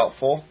forever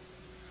doubtful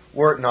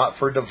were it not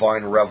for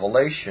divine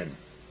revelation.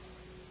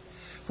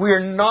 We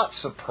are not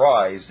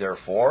surprised,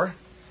 therefore,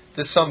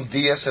 that some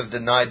deists have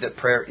denied that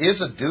prayer is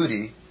a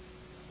duty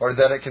or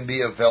that it can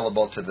be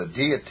available to the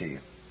deity.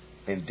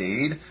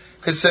 Indeed,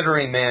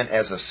 considering man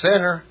as a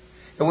sinner,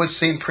 it would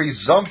seem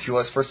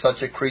presumptuous for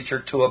such a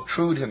creature to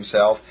obtrude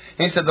himself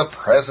into the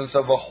presence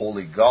of a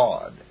holy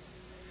God.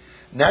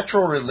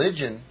 Natural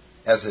religion,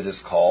 as it is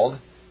called,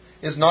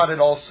 is not at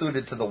all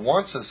suited to the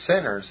wants of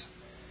sinners,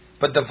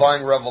 but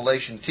divine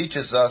revelation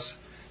teaches us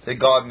that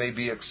God may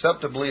be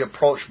acceptably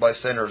approached by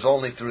sinners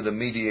only through the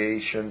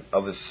mediation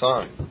of His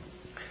Son.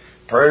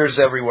 Prayer is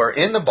everywhere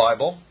in the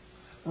Bible,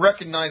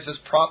 recognized as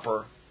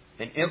proper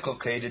and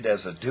inculcated as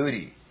a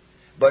duty,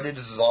 but it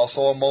is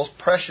also a most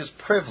precious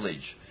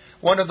privilege,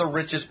 one of the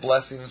richest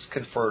blessings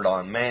conferred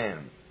on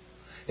man.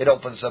 It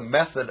opens a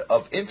method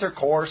of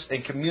intercourse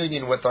and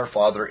communion with our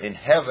Father in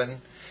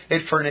heaven.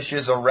 It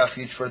furnishes a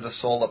refuge for the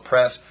soul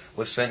oppressed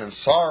with sin and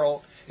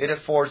sorrow. It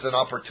affords an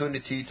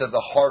opportunity to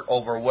the heart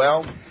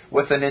overwhelmed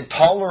with an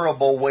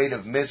intolerable weight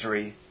of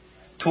misery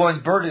to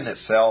unburden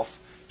itself,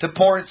 to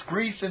pour its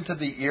griefs into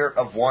the ear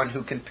of one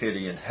who can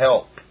pity and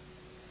help.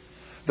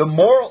 The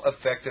moral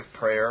effect of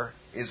prayer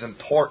is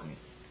important.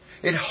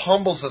 It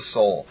humbles the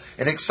soul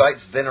and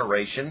excites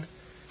veneration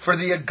for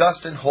the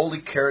august and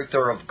holy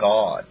character of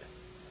God.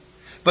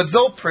 But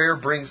though prayer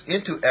brings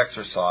into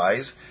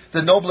exercise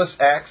the noblest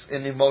acts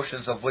and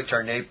emotions of which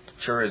our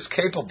nature is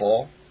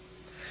capable,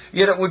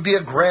 yet it would be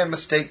a grand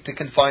mistake to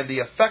confine the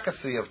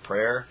efficacy of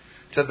prayer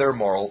to their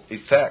moral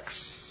effects.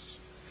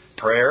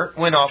 Prayer,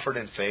 when offered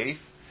in faith,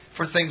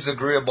 for things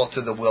agreeable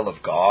to the will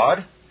of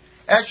God,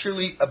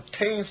 actually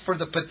obtains for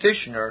the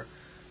petitioner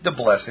the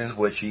blessings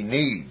which he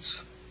needs.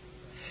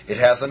 It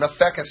has an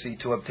efficacy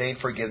to obtain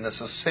forgiveness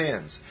of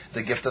sins,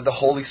 the gift of the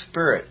Holy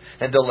Spirit,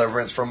 and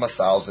deliverance from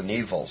 1,000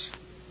 evils.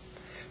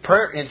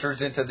 Prayer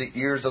enters into the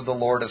ears of the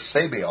Lord of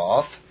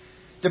Sabaoth.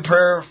 The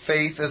prayer of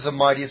faith is the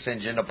mightiest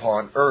engine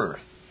upon earth.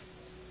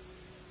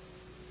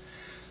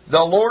 The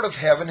Lord of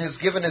heaven has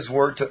given His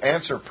word to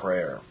answer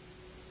prayer.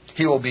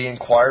 He will be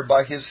inquired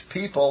by His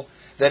people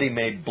that He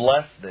may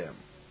bless them.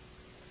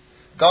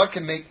 God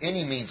can make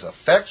any means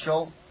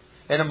effectual,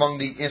 and among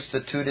the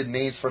instituted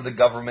means for the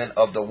government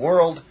of the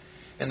world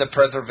and the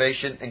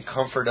preservation and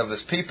comfort of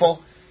His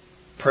people,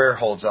 prayer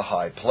holds a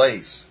high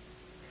place.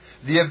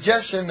 The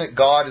objection that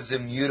God is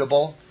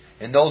immutable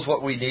and knows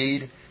what we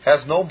need has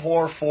no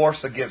more force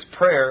against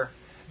prayer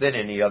than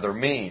any other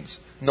means,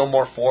 no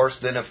more force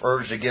than if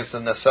urged against the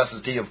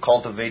necessity of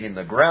cultivating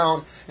the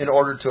ground in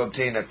order to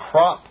obtain a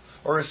crop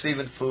or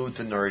receiving food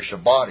to nourish a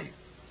body.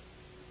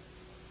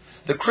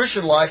 The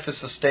Christian life is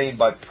sustained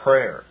by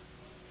prayer.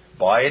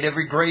 By it,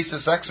 every grace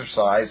is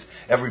exercised,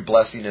 every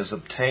blessing is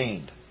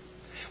obtained.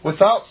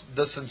 Without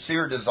the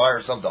sincere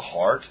desires of the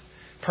heart,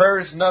 prayer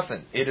is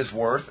nothing. It is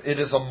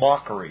a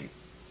mockery.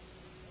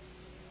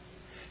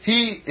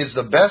 He is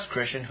the best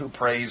Christian who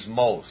prays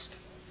most.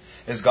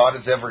 As God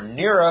is ever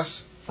near us,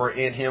 for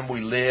in Him we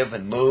live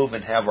and move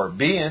and have our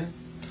being,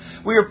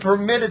 we are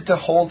permitted to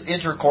hold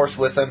intercourse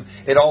with Him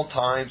at all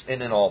times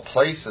and in all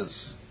places.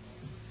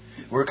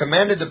 We are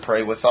commanded to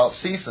pray without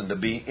ceasing, to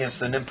be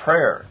instant in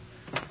prayer,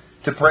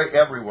 to pray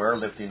everywhere,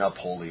 lifting up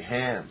holy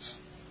hands.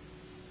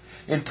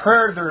 In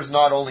prayer, there is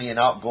not only an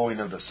outgoing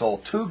of the soul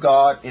to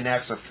God in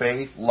acts of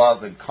faith,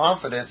 love, and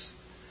confidence,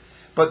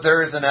 but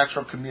there is an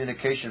actual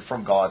communication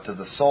from God to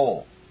the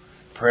soul.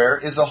 Prayer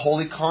is a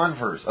holy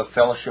converse, a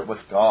fellowship with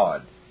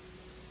God.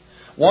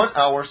 1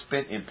 hour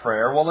spent in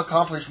prayer will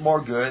accomplish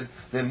more good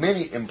than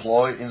many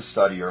employed in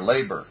study or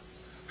labor.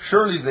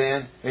 Surely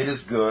then, it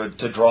is good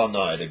to draw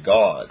nigh to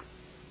God.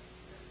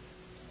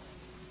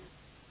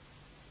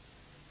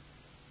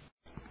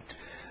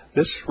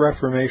 This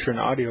Reformation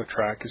audio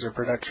track is a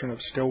production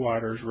of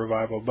Stillwater's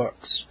Revival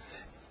Books.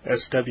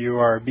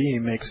 SWRB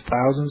makes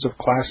thousands of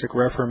classic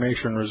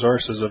Reformation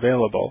resources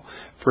available,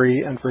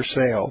 free and for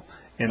sale,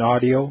 in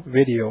audio,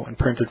 video, and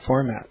printed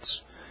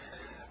formats.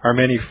 Our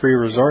many free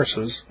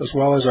resources, as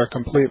well as our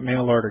complete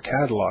mail-order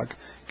catalog,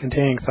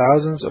 containing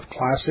thousands of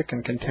classic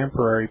and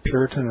contemporary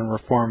Puritan and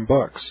Reformed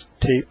books,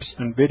 tapes,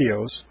 and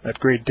videos at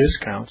great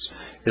discounts,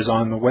 is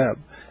on the web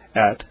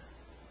at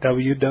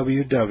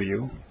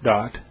www.swrb.com.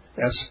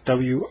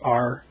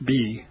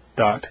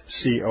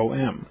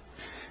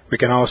 We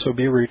can also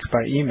be reached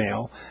by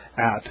email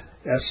at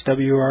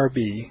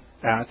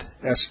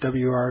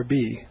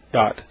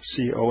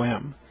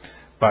swrb@swrb.com,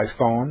 by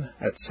phone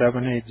at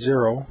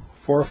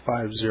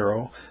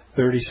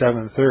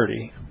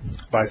 780-450-3730,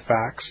 by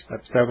fax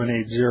at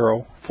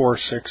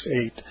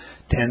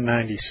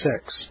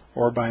 780-468-1096,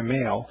 or by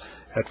mail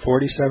at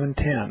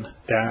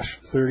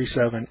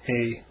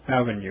 4710-37A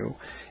Avenue,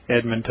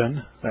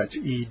 Edmonton, that's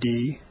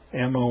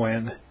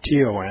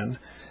Edmonton,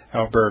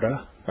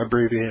 Alberta,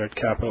 abbreviated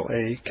capital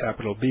A,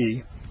 capital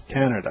B,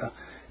 Canada,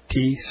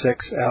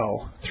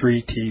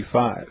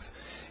 T6L3T5.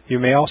 You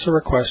may also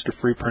request a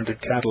free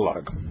printed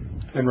catalog.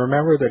 And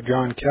remember that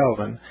John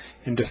Calvin,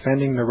 in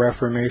defending the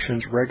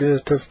Reformation's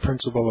regulative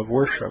principle of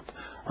worship,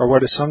 or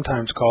what is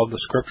sometimes called the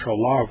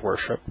scriptural law of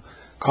worship,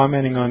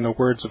 commenting on the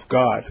words of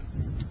God,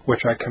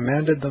 which I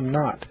commanded them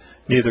not,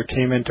 neither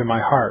came into my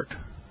heart,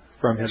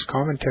 from his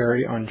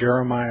commentary on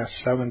Jeremiah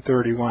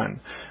 7:31,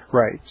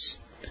 writes,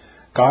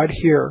 God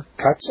here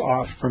cuts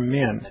off from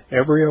men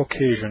every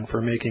occasion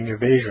for making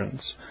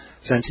evasions,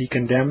 since He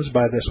condemns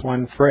by this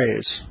one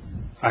phrase,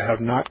 I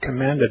have not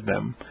commanded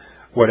them,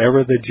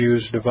 whatever the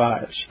Jews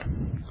devised.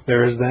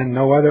 There is then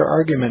no other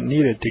argument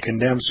needed to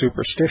condemn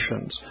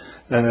superstitions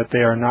than that they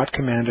are not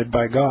commanded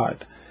by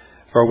God.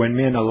 For when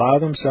men allow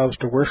themselves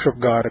to worship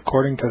God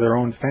according to their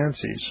own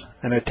fancies,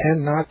 and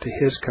attend not to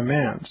His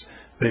commands,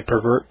 they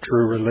pervert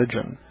true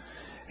religion.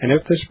 And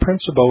if this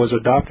principle was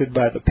adopted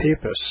by the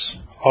Papists,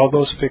 all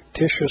those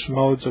fictitious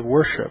modes of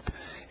worship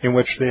in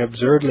which they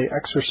absurdly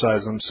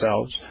exercise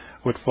themselves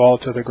would fall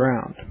to the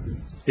ground.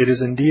 It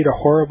is indeed a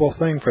horrible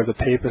thing for the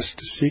Papists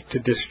to seek to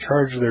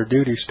discharge their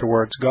duties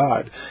towards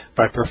God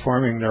by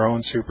performing their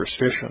own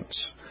superstitions.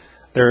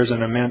 There is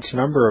an immense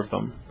number of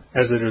them,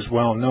 as it is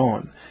well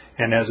known,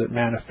 and as it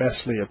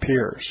manifestly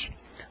appears.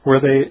 Were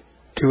they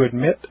to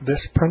admit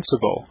this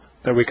principle,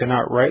 that we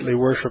cannot rightly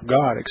worship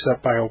God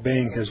except by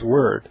obeying His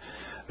word,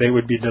 they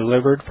would be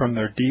delivered from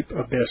their deep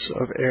abyss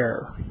of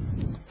error.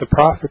 The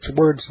prophet's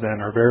words,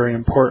 then, are very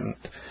important,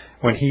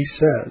 when he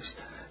says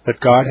that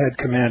God had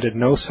commanded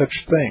no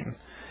such thing,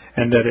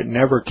 and that it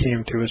never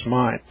came to his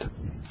mind,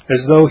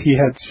 as though he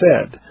had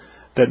said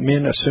that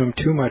men assume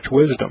too much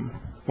wisdom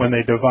when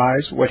they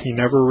devise what He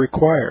never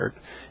required,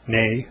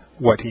 nay,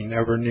 what He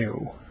never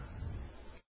knew.